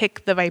didn't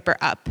pick the viper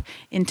up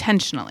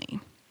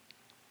intentionally.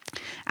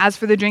 As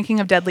for the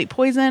drinking of deadly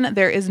poison,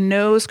 there is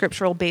no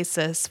scriptural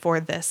basis for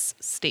this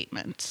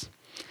statement.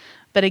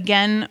 But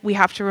again, we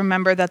have to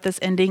remember that this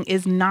ending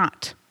is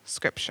not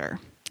scripture,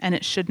 and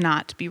it should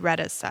not be read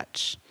as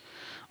such.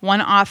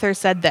 One author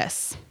said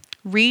this: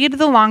 read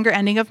the longer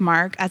ending of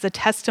Mark as a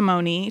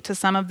testimony to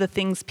some of the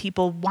things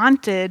people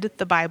wanted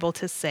the Bible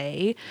to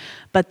say,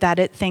 but that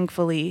it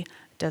thankfully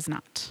does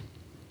not.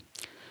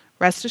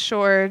 Rest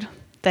assured,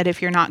 that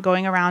if you're not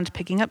going around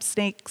picking up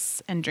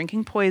snakes and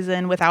drinking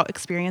poison without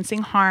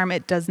experiencing harm,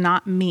 it does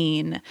not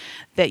mean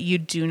that you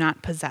do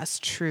not possess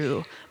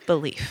true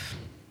belief.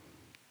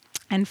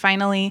 And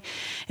finally,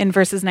 in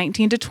verses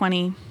 19 to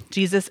 20,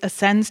 Jesus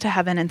ascends to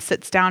heaven and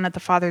sits down at the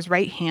Father's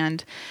right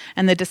hand,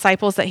 and the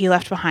disciples that he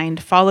left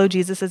behind follow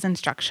Jesus'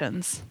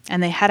 instructions,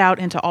 and they head out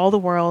into all the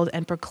world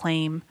and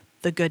proclaim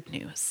the good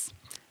news.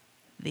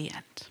 The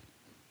end.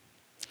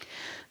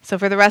 So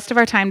for the rest of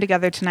our time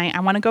together tonight,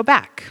 I want to go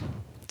back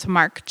to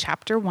Mark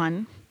chapter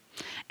 1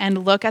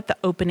 and look at the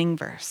opening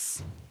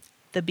verse,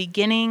 the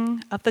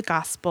beginning of the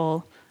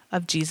gospel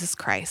of Jesus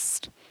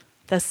Christ,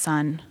 the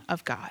Son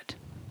of God.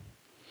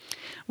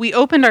 We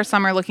opened our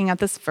summer looking at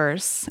this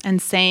verse and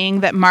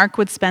saying that Mark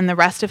would spend the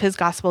rest of his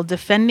gospel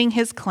defending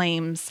his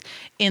claims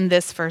in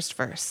this first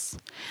verse,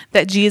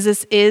 that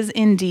Jesus is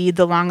indeed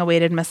the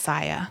long-awaited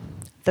Messiah,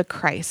 the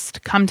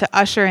Christ, come to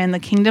usher in the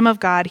kingdom of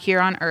God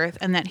here on earth,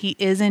 and that he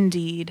is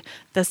indeed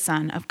the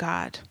Son of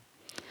God.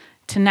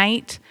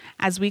 Tonight,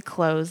 as we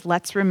close,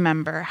 let's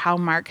remember how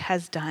Mark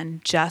has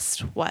done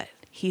just what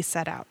he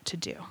set out to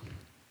do.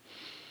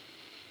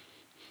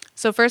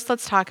 So first,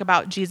 let's talk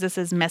about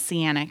Jesus'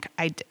 messianic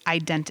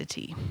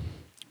identity.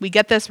 We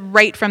get this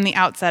right from the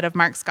outset of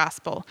Mark's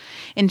gospel.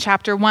 In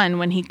chapter 1,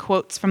 when he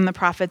quotes from the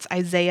prophets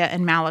Isaiah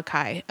and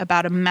Malachi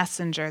about a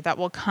messenger that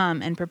will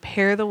come and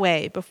prepare the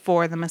way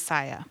before the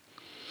Messiah.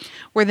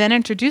 We're then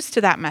introduced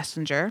to that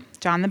messenger,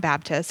 John the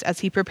Baptist, as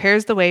he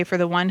prepares the way for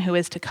the one who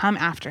is to come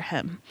after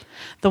him,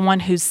 the one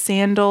whose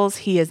sandals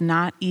he is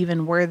not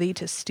even worthy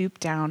to stoop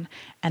down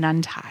and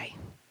untie.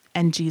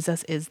 And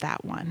Jesus is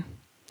that one.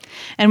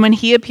 And when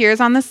he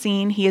appears on the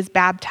scene, he is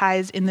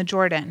baptized in the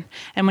Jordan.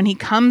 And when he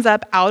comes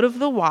up out of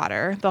the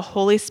water, the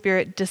Holy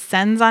Spirit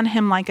descends on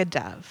him like a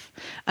dove.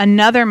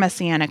 Another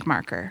messianic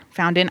marker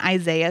found in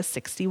Isaiah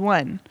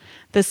 61.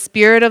 The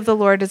Spirit of the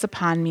Lord is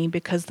upon me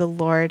because the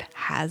Lord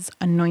has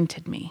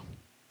anointed me.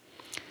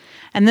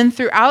 And then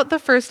throughout the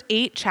first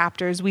 8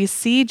 chapters, we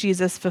see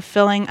Jesus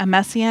fulfilling a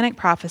messianic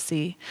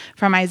prophecy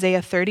from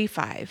Isaiah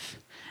 35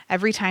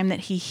 every time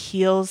that he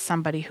heals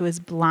somebody who is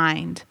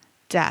blind,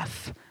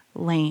 deaf,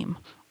 lame,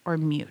 or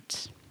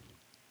mute.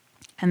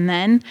 And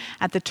then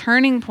at the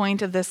turning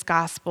point of this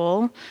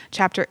gospel,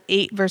 chapter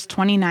 8, verse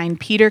 29,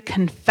 Peter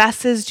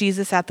confesses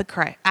Jesus as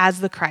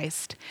the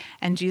Christ,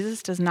 and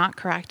Jesus does not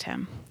correct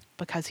him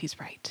because he's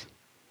right.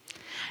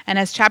 And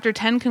as chapter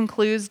 10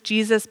 concludes,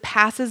 Jesus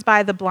passes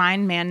by the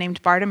blind man named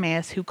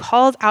Bartimaeus, who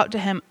calls out to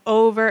him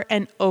over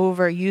and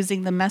over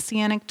using the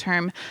messianic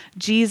term,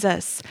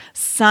 Jesus,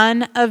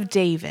 Son of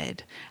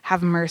David,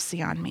 have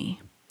mercy on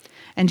me.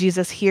 And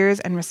Jesus hears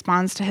and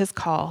responds to his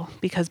call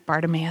because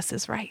Bartimaeus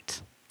is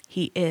right.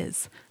 He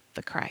is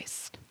the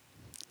Christ.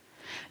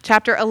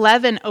 Chapter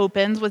 11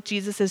 opens with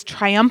Jesus'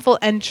 triumphal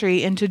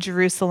entry into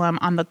Jerusalem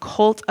on the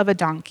colt of a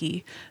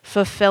donkey,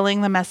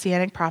 fulfilling the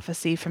messianic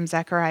prophecy from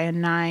Zechariah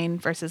 9,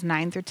 verses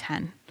 9 through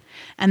 10.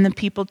 And the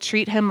people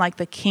treat him like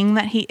the king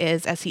that he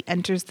is as he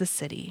enters the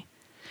city.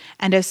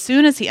 And as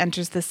soon as he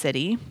enters the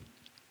city,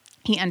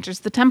 he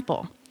enters the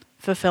temple,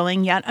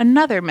 fulfilling yet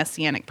another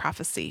messianic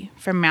prophecy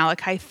from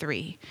Malachi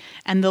 3.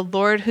 And the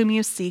Lord whom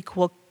you seek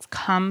will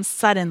come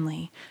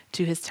suddenly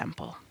to his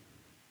temple.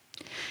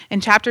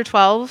 In chapter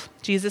 12,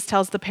 Jesus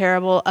tells the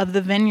parable of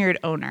the vineyard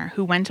owner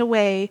who went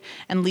away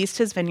and leased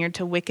his vineyard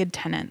to wicked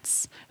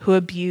tenants who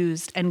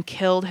abused and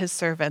killed his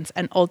servants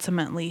and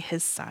ultimately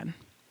his son.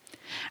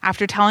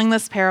 After telling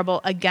this parable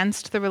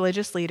against the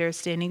religious leaders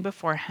standing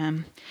before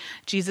him,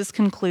 Jesus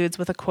concludes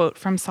with a quote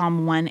from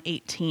Psalm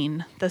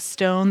 118, "The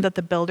stone that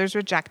the builders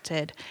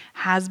rejected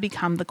has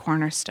become the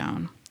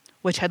cornerstone,"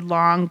 which had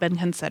long been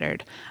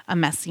considered a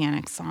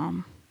messianic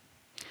psalm.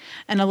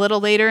 And a little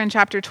later in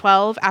chapter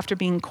 12, after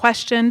being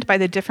questioned by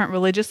the different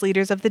religious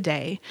leaders of the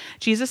day,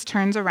 Jesus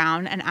turns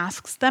around and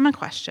asks them a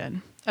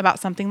question about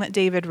something that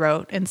David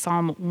wrote in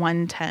Psalm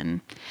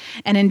 110.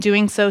 And in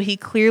doing so, he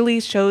clearly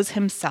shows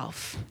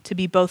himself to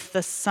be both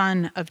the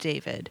Son of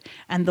David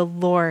and the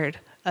Lord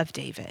of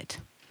David,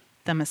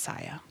 the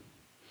Messiah.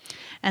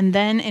 And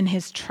then in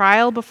his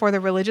trial before the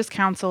religious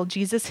council,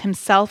 Jesus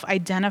himself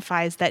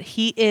identifies that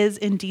he is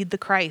indeed the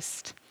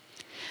Christ.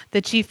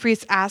 The chief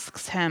priest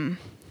asks him,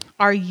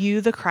 "Are you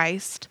the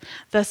Christ,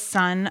 the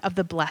Son of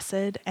the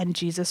Blessed?" And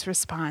Jesus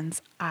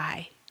responds,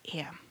 "I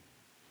am."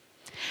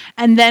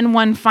 And then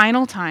one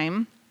final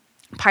time,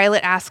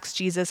 Pilate asks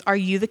Jesus, "Are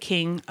you the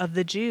King of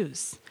the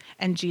Jews?"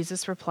 And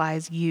Jesus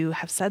replies, "You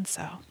have said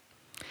so."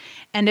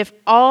 And if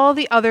all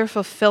the other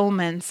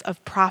fulfillments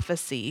of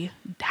prophecy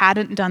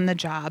hadn't done the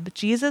job,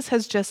 Jesus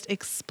has just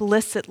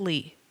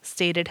explicitly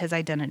stated his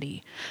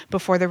identity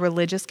before the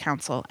religious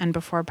council and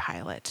before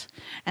Pilate,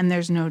 and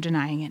there's no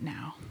denying it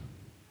now.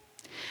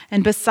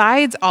 And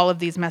besides all of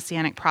these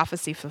messianic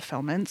prophecy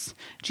fulfillments,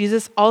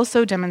 Jesus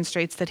also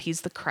demonstrates that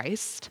he's the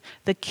Christ,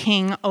 the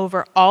King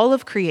over all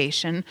of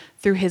creation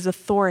through his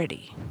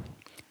authority.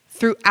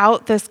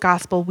 Throughout this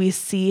gospel, we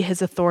see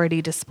his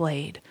authority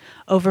displayed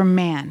over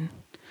man,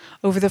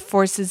 over the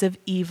forces of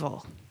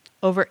evil,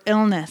 over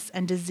illness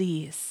and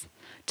disease,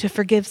 to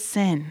forgive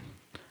sin,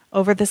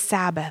 over the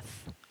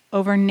Sabbath,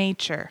 over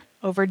nature,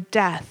 over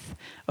death,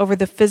 over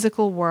the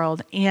physical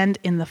world, and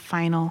in the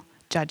final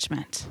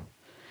judgment.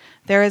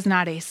 There is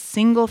not a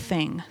single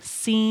thing,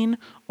 seen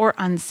or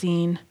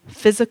unseen,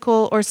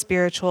 physical or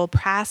spiritual,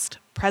 past,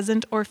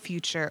 present, or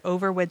future,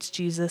 over which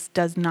Jesus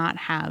does not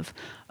have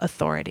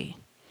authority.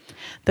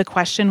 The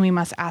question we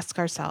must ask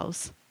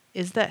ourselves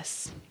is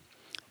this: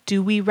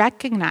 do we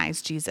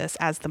recognize Jesus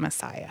as the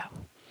Messiah,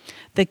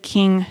 the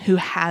King who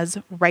has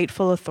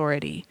rightful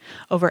authority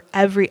over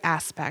every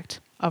aspect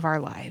of our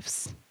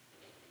lives?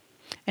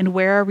 And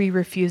where are we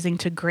refusing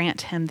to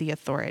grant him the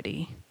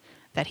authority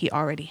that he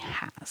already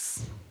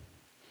has?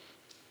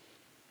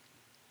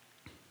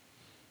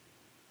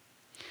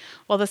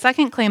 Well, the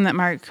second claim that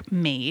Mark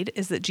made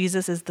is that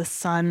Jesus is the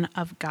Son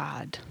of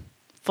God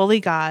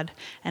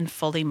and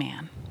fully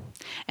man.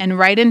 And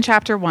right in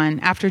chapter 1,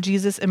 after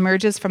Jesus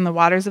emerges from the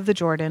waters of the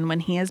Jordan when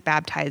he is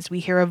baptized, we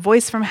hear a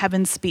voice from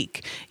heaven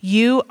speak,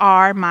 "You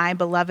are my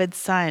beloved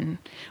Son.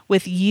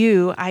 With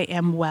you I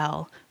am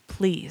well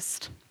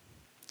pleased."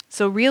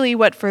 So really,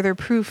 what further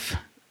proof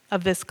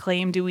of this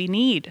claim do we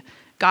need?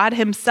 God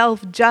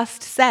himself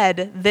just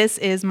said, "This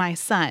is my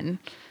Son."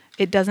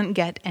 It doesn't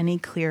get any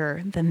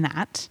clearer than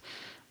that,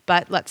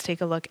 but let's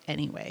take a look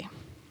anyway.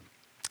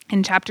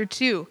 In chapter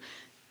 2,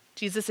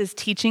 Jesus is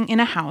teaching in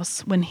a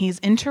house when he's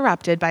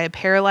interrupted by a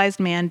paralyzed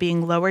man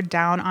being lowered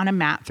down on a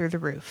mat through the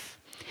roof.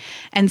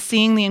 And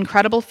seeing the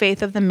incredible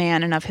faith of the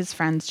man and of his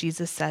friends,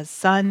 Jesus says,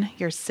 "Son,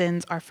 your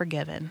sins are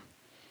forgiven."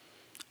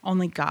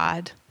 Only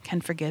God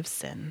can forgive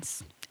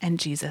sins, and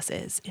Jesus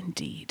is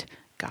indeed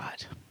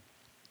God.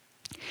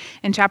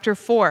 In chapter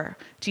 4,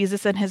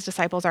 Jesus and his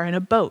disciples are in a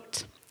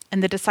boat,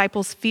 and the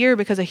disciples fear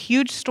because a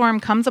huge storm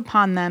comes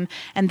upon them,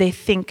 and they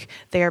think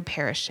they are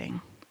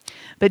perishing.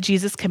 But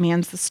Jesus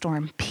commands the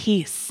storm,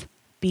 "Peace,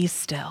 be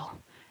still,"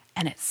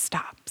 and it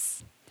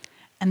stops.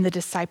 And the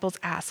disciples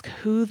ask,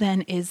 "Who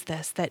then is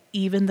this that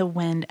even the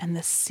wind and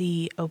the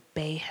sea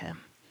obey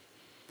him?"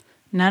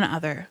 None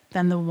other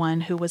than the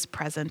one who was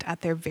present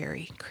at their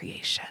very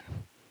creation,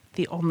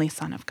 the only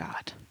Son of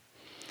God.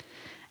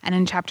 And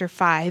in chapter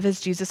 5,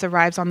 as Jesus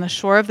arrives on the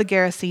shore of the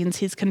Gerasenes,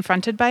 he's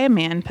confronted by a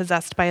man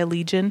possessed by a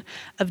legion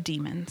of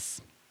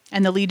demons.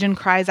 And the legion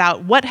cries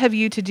out, "What have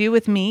you to do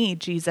with me,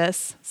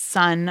 Jesus,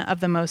 Son of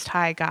the Most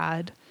High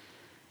God?"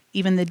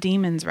 Even the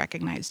demons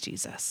recognize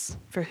Jesus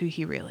for who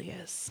he really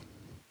is.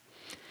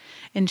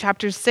 In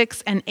chapters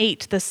 6 and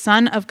 8, the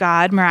Son of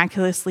God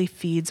miraculously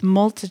feeds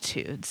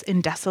multitudes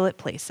in desolate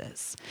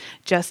places,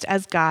 just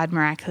as God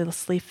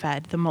miraculously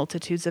fed the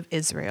multitudes of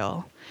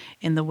Israel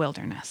in the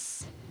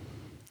wilderness.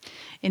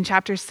 In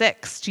chapter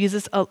 6,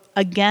 Jesus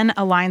again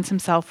aligns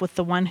himself with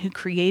the one who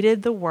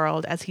created the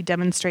world as he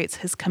demonstrates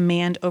his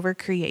command over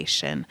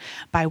creation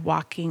by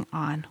walking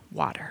on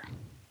water.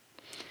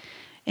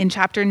 In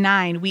chapter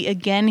 9, we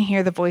again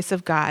hear the voice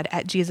of God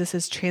at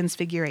Jesus'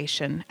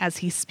 transfiguration as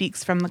he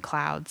speaks from the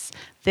clouds,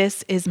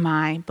 "This is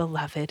my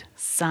beloved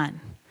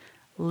Son.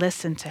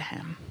 Listen to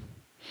him."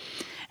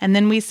 And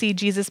then we see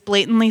Jesus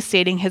blatantly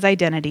stating his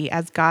identity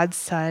as God's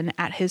Son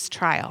at his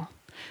trial,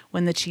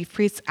 when the chief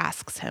priest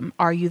asks him,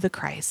 "Are you the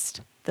Christ,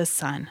 the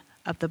Son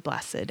of the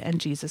Blessed?" And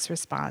Jesus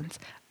responds,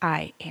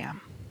 "I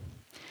am."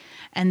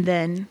 And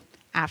then,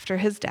 after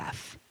his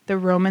death, the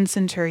Roman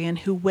centurion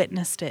who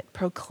witnessed it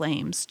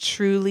proclaims,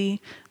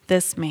 "Truly,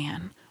 this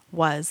man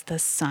was the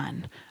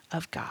Son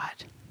of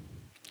God."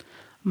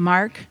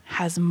 Mark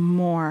has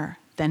more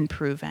than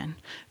proven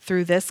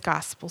through this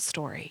gospel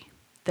story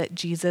that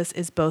Jesus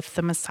is both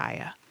the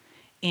Messiah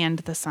and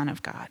the Son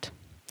of God.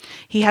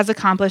 He has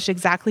accomplished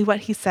exactly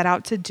what he set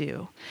out to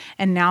do,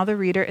 and now the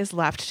reader is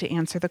left to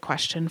answer the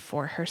question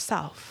for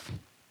herself.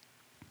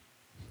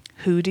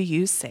 Who do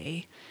you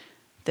say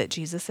that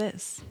Jesus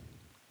is?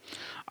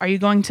 Are you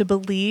going to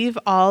believe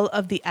all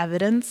of the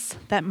evidence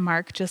that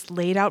Mark just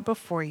laid out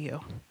before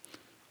you,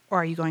 or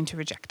are you going to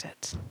reject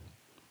it,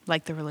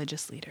 like the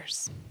religious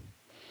leaders?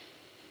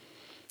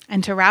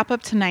 And to wrap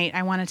up tonight,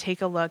 I want to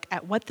take a look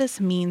at what this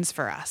means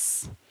for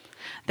us,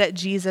 that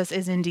Jesus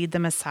is indeed the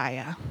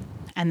Messiah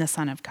and the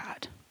Son of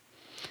God.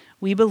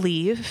 We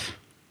believe,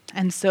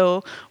 and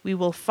so we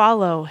will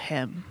follow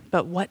him.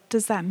 But what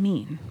does that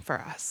mean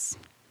for us?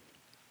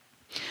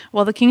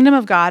 Well, the kingdom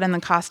of God and the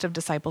cost of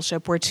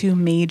discipleship were two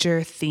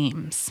major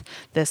themes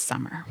this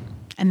summer,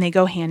 and they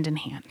go hand in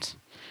hand.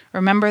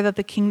 Remember that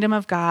the kingdom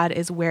of God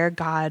is where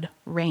God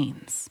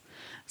reigns.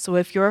 So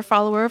if you're a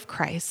follower of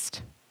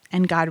Christ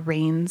and God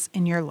reigns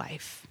in your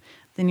life,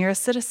 then you're a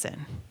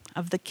citizen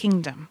of the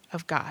kingdom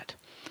of God.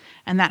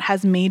 And that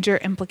has major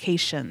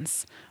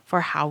implications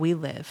for how we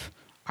live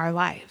our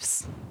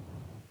lives.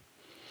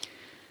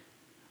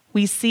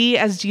 We see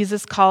as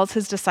Jesus calls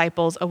his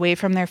disciples away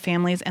from their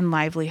families and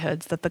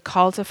livelihoods that the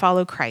call to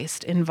follow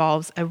Christ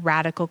involves a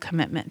radical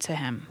commitment to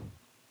him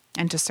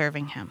and to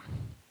serving him.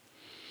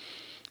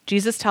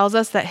 Jesus tells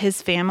us that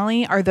his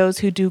family are those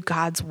who do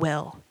God's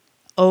will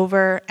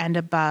over and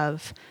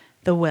above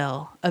the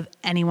will of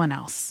anyone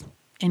else,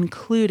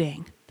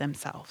 including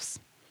themselves.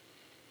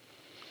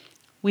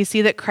 We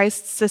see that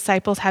Christ's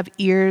disciples have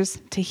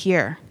ears to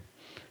hear,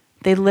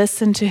 They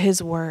listen to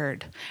his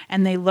word,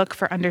 and they look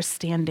for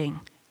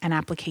understanding and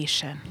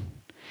application.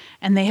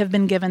 And they have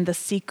been given the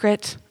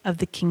secret of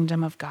the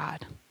kingdom of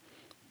God,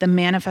 the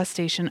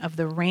manifestation of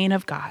the reign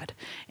of God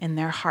in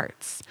their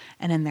hearts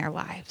and in their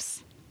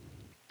lives.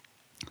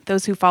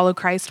 Those who follow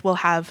Christ will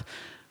have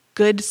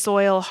good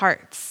soil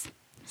hearts,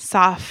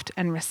 soft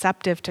and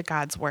receptive to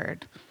God's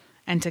word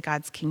and to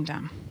God's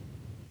kingdom.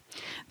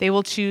 They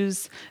will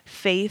choose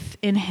faith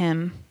in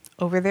him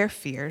over their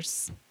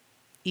fears,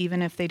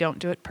 even if they don't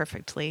do it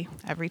perfectly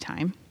every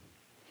time.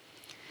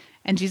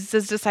 And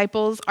Jesus'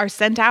 disciples are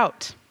sent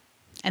out,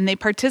 and they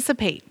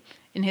participate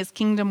in his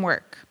kingdom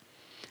work.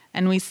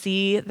 And we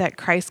see that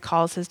Christ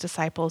calls his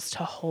disciples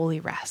to holy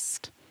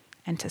rest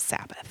and to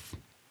Sabbath.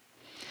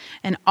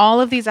 And all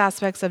of these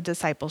aspects of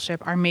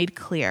discipleship are made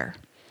clear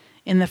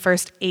in the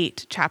first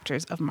 8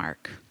 chapters of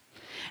Mark.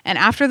 And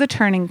after the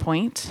turning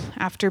point,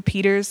 after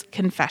Peter's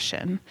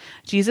confession,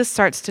 Jesus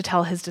starts to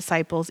tell his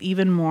disciples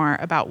even more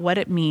about what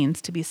it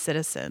means to be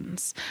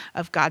citizens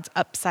of God's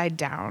upside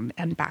down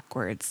and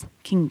backwards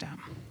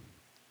kingdom.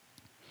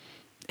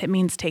 It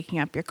means taking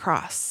up your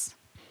cross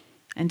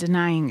and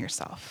denying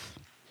yourself.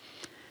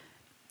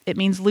 It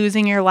means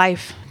losing your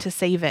life to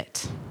save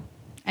it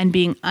and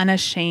being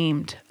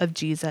unashamed of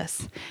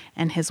Jesus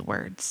and his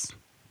words.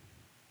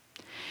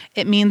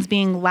 It means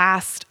being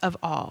last of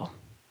all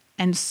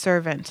and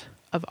servant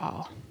of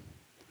all.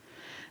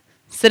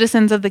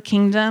 Citizens of the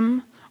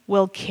kingdom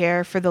will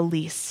care for the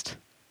least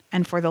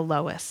and for the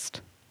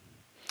lowest.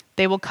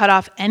 They will cut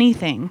off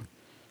anything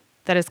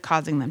that is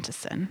causing them to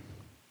sin.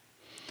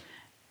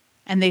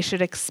 And they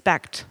should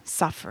expect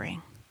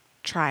suffering,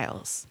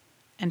 trials,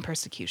 and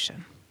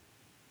persecution.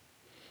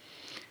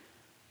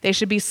 They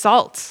should be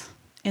salt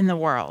in the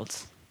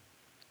world.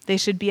 They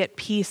should be at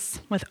peace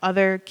with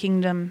other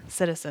kingdom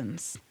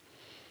citizens.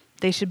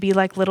 They should be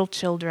like little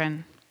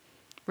children,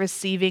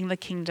 receiving the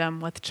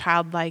kingdom with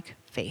childlike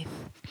faith.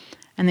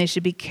 And they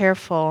should be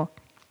careful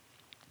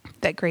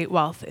that great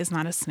wealth is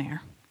not a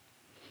snare.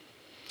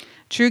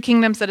 True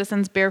kingdom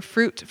citizens bear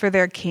fruit for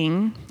their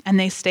king, and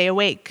they stay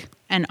awake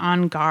and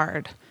on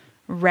guard,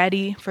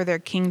 ready for their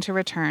king to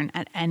return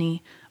at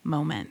any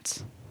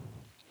moment.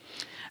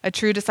 A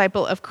true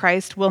disciple of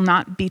Christ will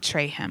not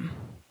betray him,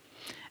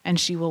 and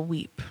she will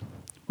weep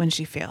when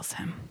she fails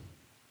him.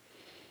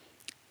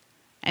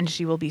 And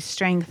she will be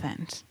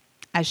strengthened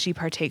as she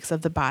partakes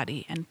of the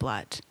body and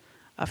blood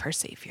of her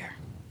Savior.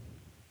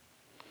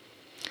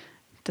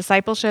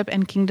 Discipleship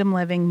and kingdom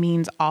living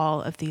means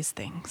all of these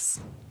things.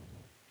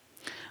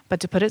 But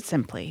to put it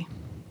simply,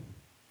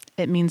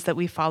 it means that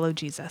we follow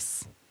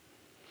Jesus.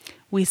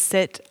 We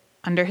sit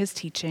under his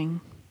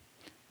teaching.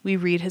 We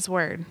read his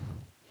word.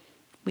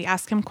 We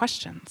ask him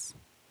questions.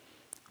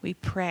 We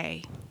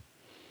pray.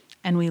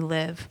 And we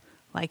live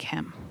like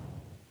him.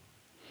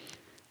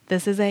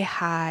 This is a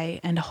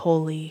high and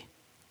holy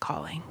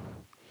calling,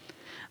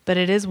 but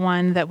it is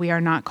one that we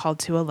are not called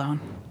to alone.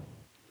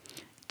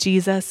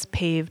 Jesus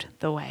paved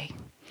the way,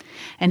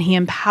 and he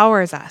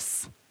empowers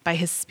us by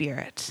his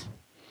Spirit,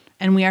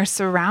 and we are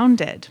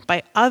surrounded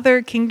by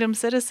other kingdom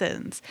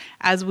citizens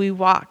as we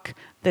walk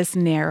this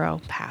narrow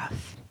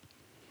path.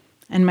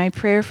 And my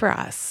prayer for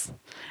us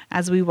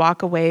as we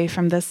walk away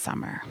from this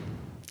summer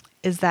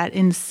is that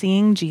in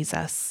seeing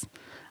Jesus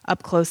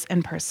up close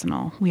and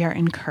personal, we are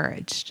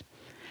encouraged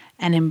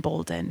and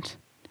emboldened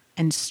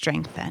and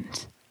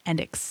strengthened and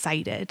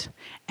excited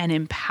and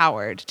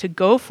empowered to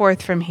go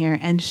forth from here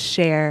and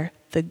share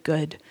the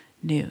good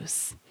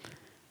news.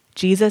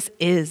 Jesus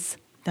is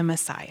the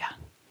Messiah.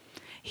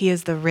 He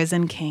is the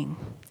risen King.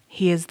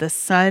 He is the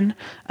Son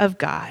of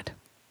God.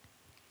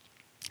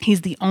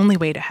 He's the only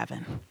way to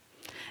heaven.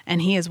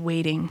 And he is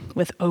waiting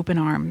with open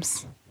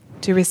arms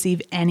to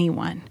receive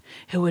anyone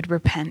who would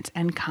repent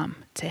and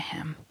come to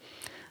him.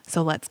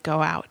 So let's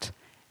go out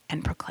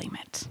and proclaim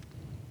it.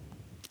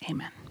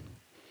 Amen.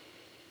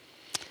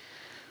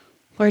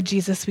 Lord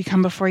Jesus, we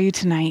come before you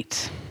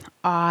tonight,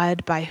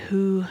 awed by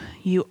who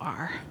you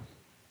are.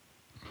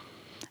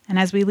 And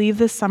as we leave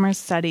this summer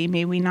study,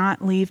 may we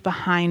not leave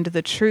behind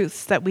the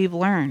truths that we've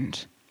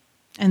learned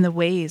and the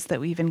ways that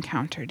we've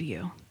encountered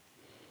you.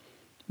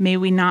 May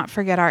we not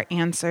forget our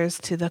answers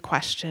to the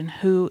question,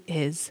 who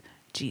is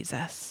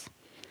Jesus?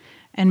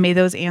 And may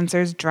those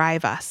answers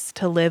drive us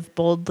to live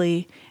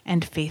boldly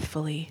and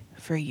faithfully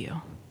for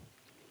you.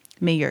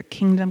 May your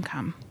kingdom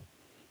come.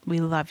 We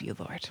love you,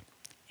 Lord.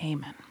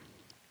 Amen.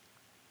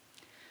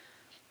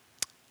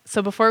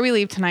 So before we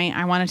leave tonight,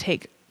 I want to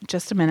take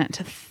just a minute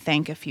to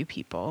thank a few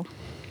people.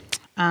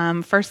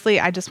 Firstly,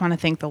 I just want to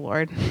thank the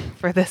Lord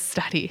for this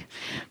study,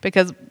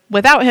 because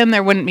without him,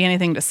 there wouldn't be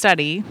anything to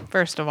study,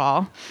 first of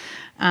all.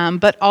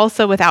 But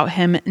also without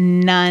him,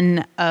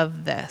 none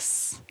of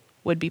this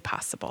would be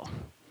possible.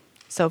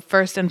 So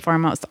first and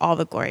foremost, all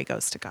the glory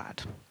goes to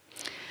God.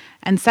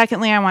 And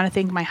secondly, I want to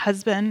thank my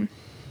husband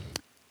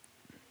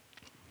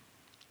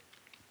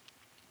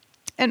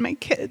and my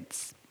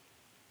kids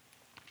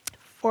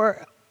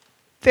for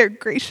their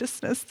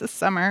graciousness this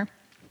summer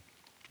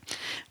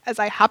as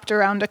I hopped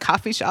around to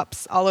coffee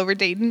shops all over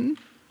Dayton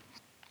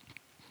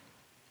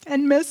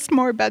and missed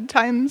more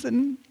bedtimes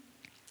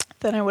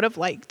than I would have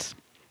liked.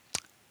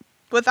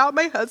 Without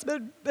my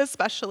husband,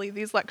 especially,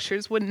 these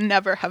lectures would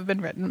never have been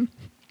written.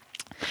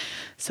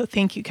 So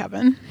thank you,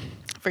 Kevin,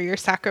 for your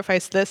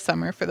sacrifice this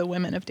summer for the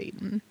women of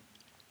Dayton.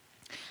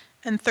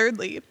 And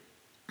thirdly,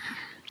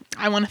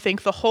 I want to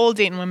thank the whole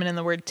Dayton Women in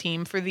the Word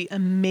team for the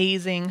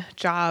amazing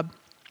job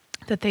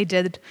that they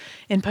did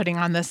in putting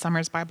on this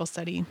summer's Bible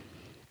study.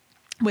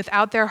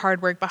 Without their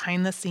hard work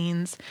behind the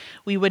scenes,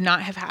 we would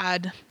not have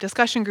had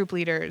discussion group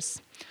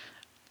leaders.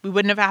 We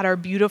wouldn't have had our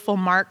beautiful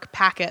Mark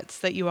packets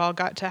that you all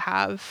got to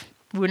have.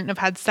 We wouldn't have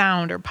had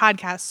sound or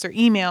podcasts or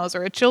emails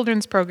or a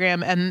children's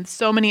program and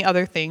so many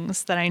other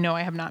things that I know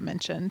I have not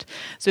mentioned.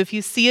 So if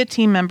you see a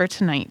team member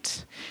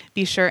tonight,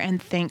 be sure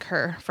and thank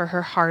her for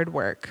her hard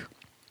work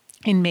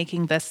in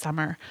making this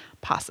summer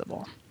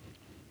possible.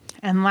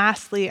 And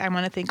lastly, I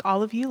want to thank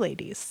all of you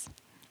ladies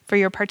for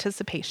your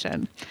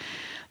participation.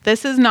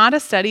 This is not a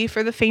study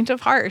for the faint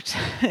of heart.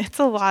 It's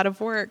a lot of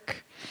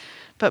work,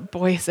 but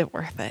boy, is it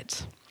worth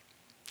it.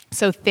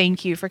 So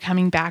thank you for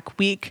coming back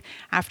week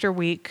after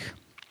week,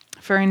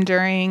 for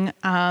enduring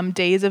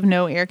days of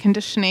no air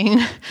conditioning,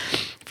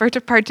 for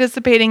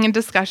participating in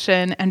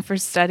discussion, and for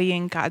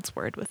studying God's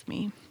Word with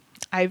me.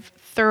 I've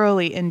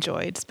thoroughly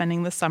enjoyed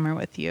spending the summer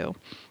with you,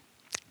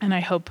 and I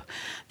hope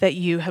that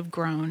you have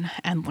grown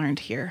and learned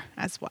here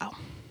as well.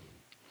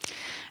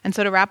 And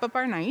so to wrap up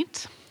our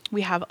night,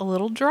 we have a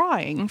little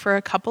drawing for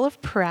a couple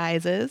of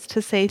prizes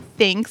to say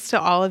thanks to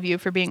all of you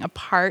for being a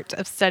part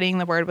of studying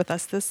the Word with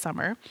us this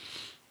summer.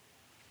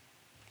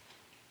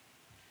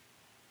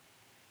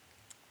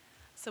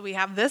 So we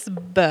have this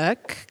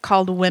book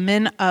called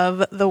Women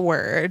of the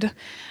Word,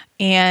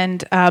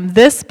 and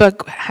this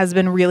book has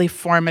been really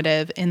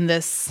formative in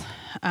this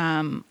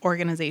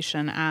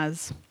organization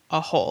as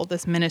a whole,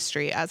 this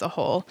ministry as a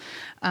whole.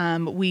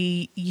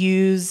 We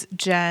use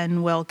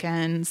Jen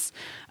Wilkins'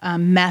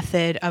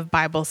 method of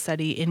Bible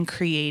study in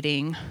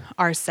creating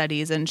our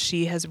studies, and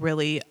she has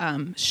really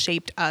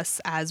shaped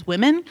us as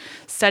women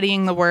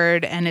studying the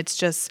Word, and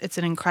it's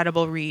an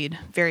incredible read,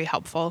 very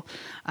helpful.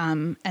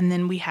 And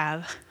then we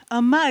have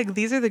a mug.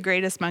 These are the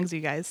greatest mugs,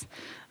 you guys.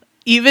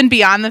 Even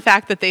beyond the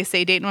fact that they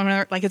say Dayton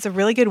Women, like it's a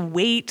really good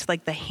weight,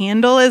 like the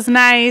handle is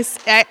nice.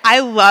 I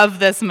love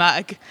this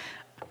mug.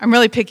 I'm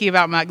really picky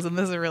about mugs, and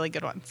this is a really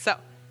good one. So,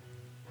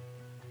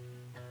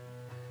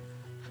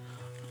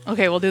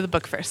 okay, we'll do the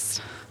book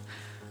first.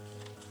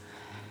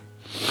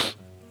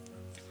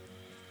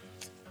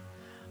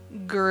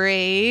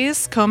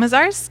 Grace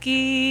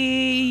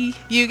Komazarski,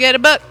 you get a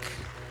book.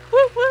 Woo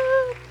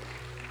woo.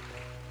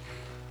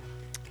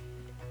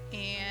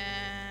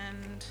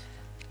 And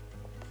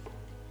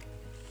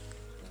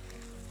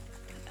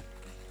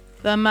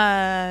the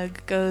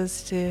mug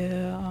goes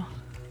to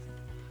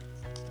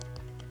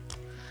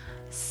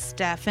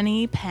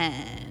Stephanie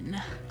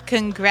Penn.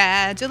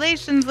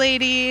 Congratulations,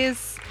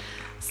 ladies.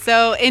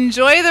 So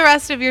enjoy the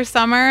rest of your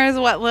summers,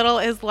 what little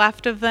is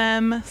left of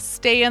them.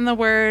 Stay in the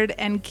Word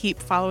and keep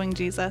following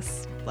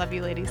Jesus. Love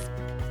you, ladies.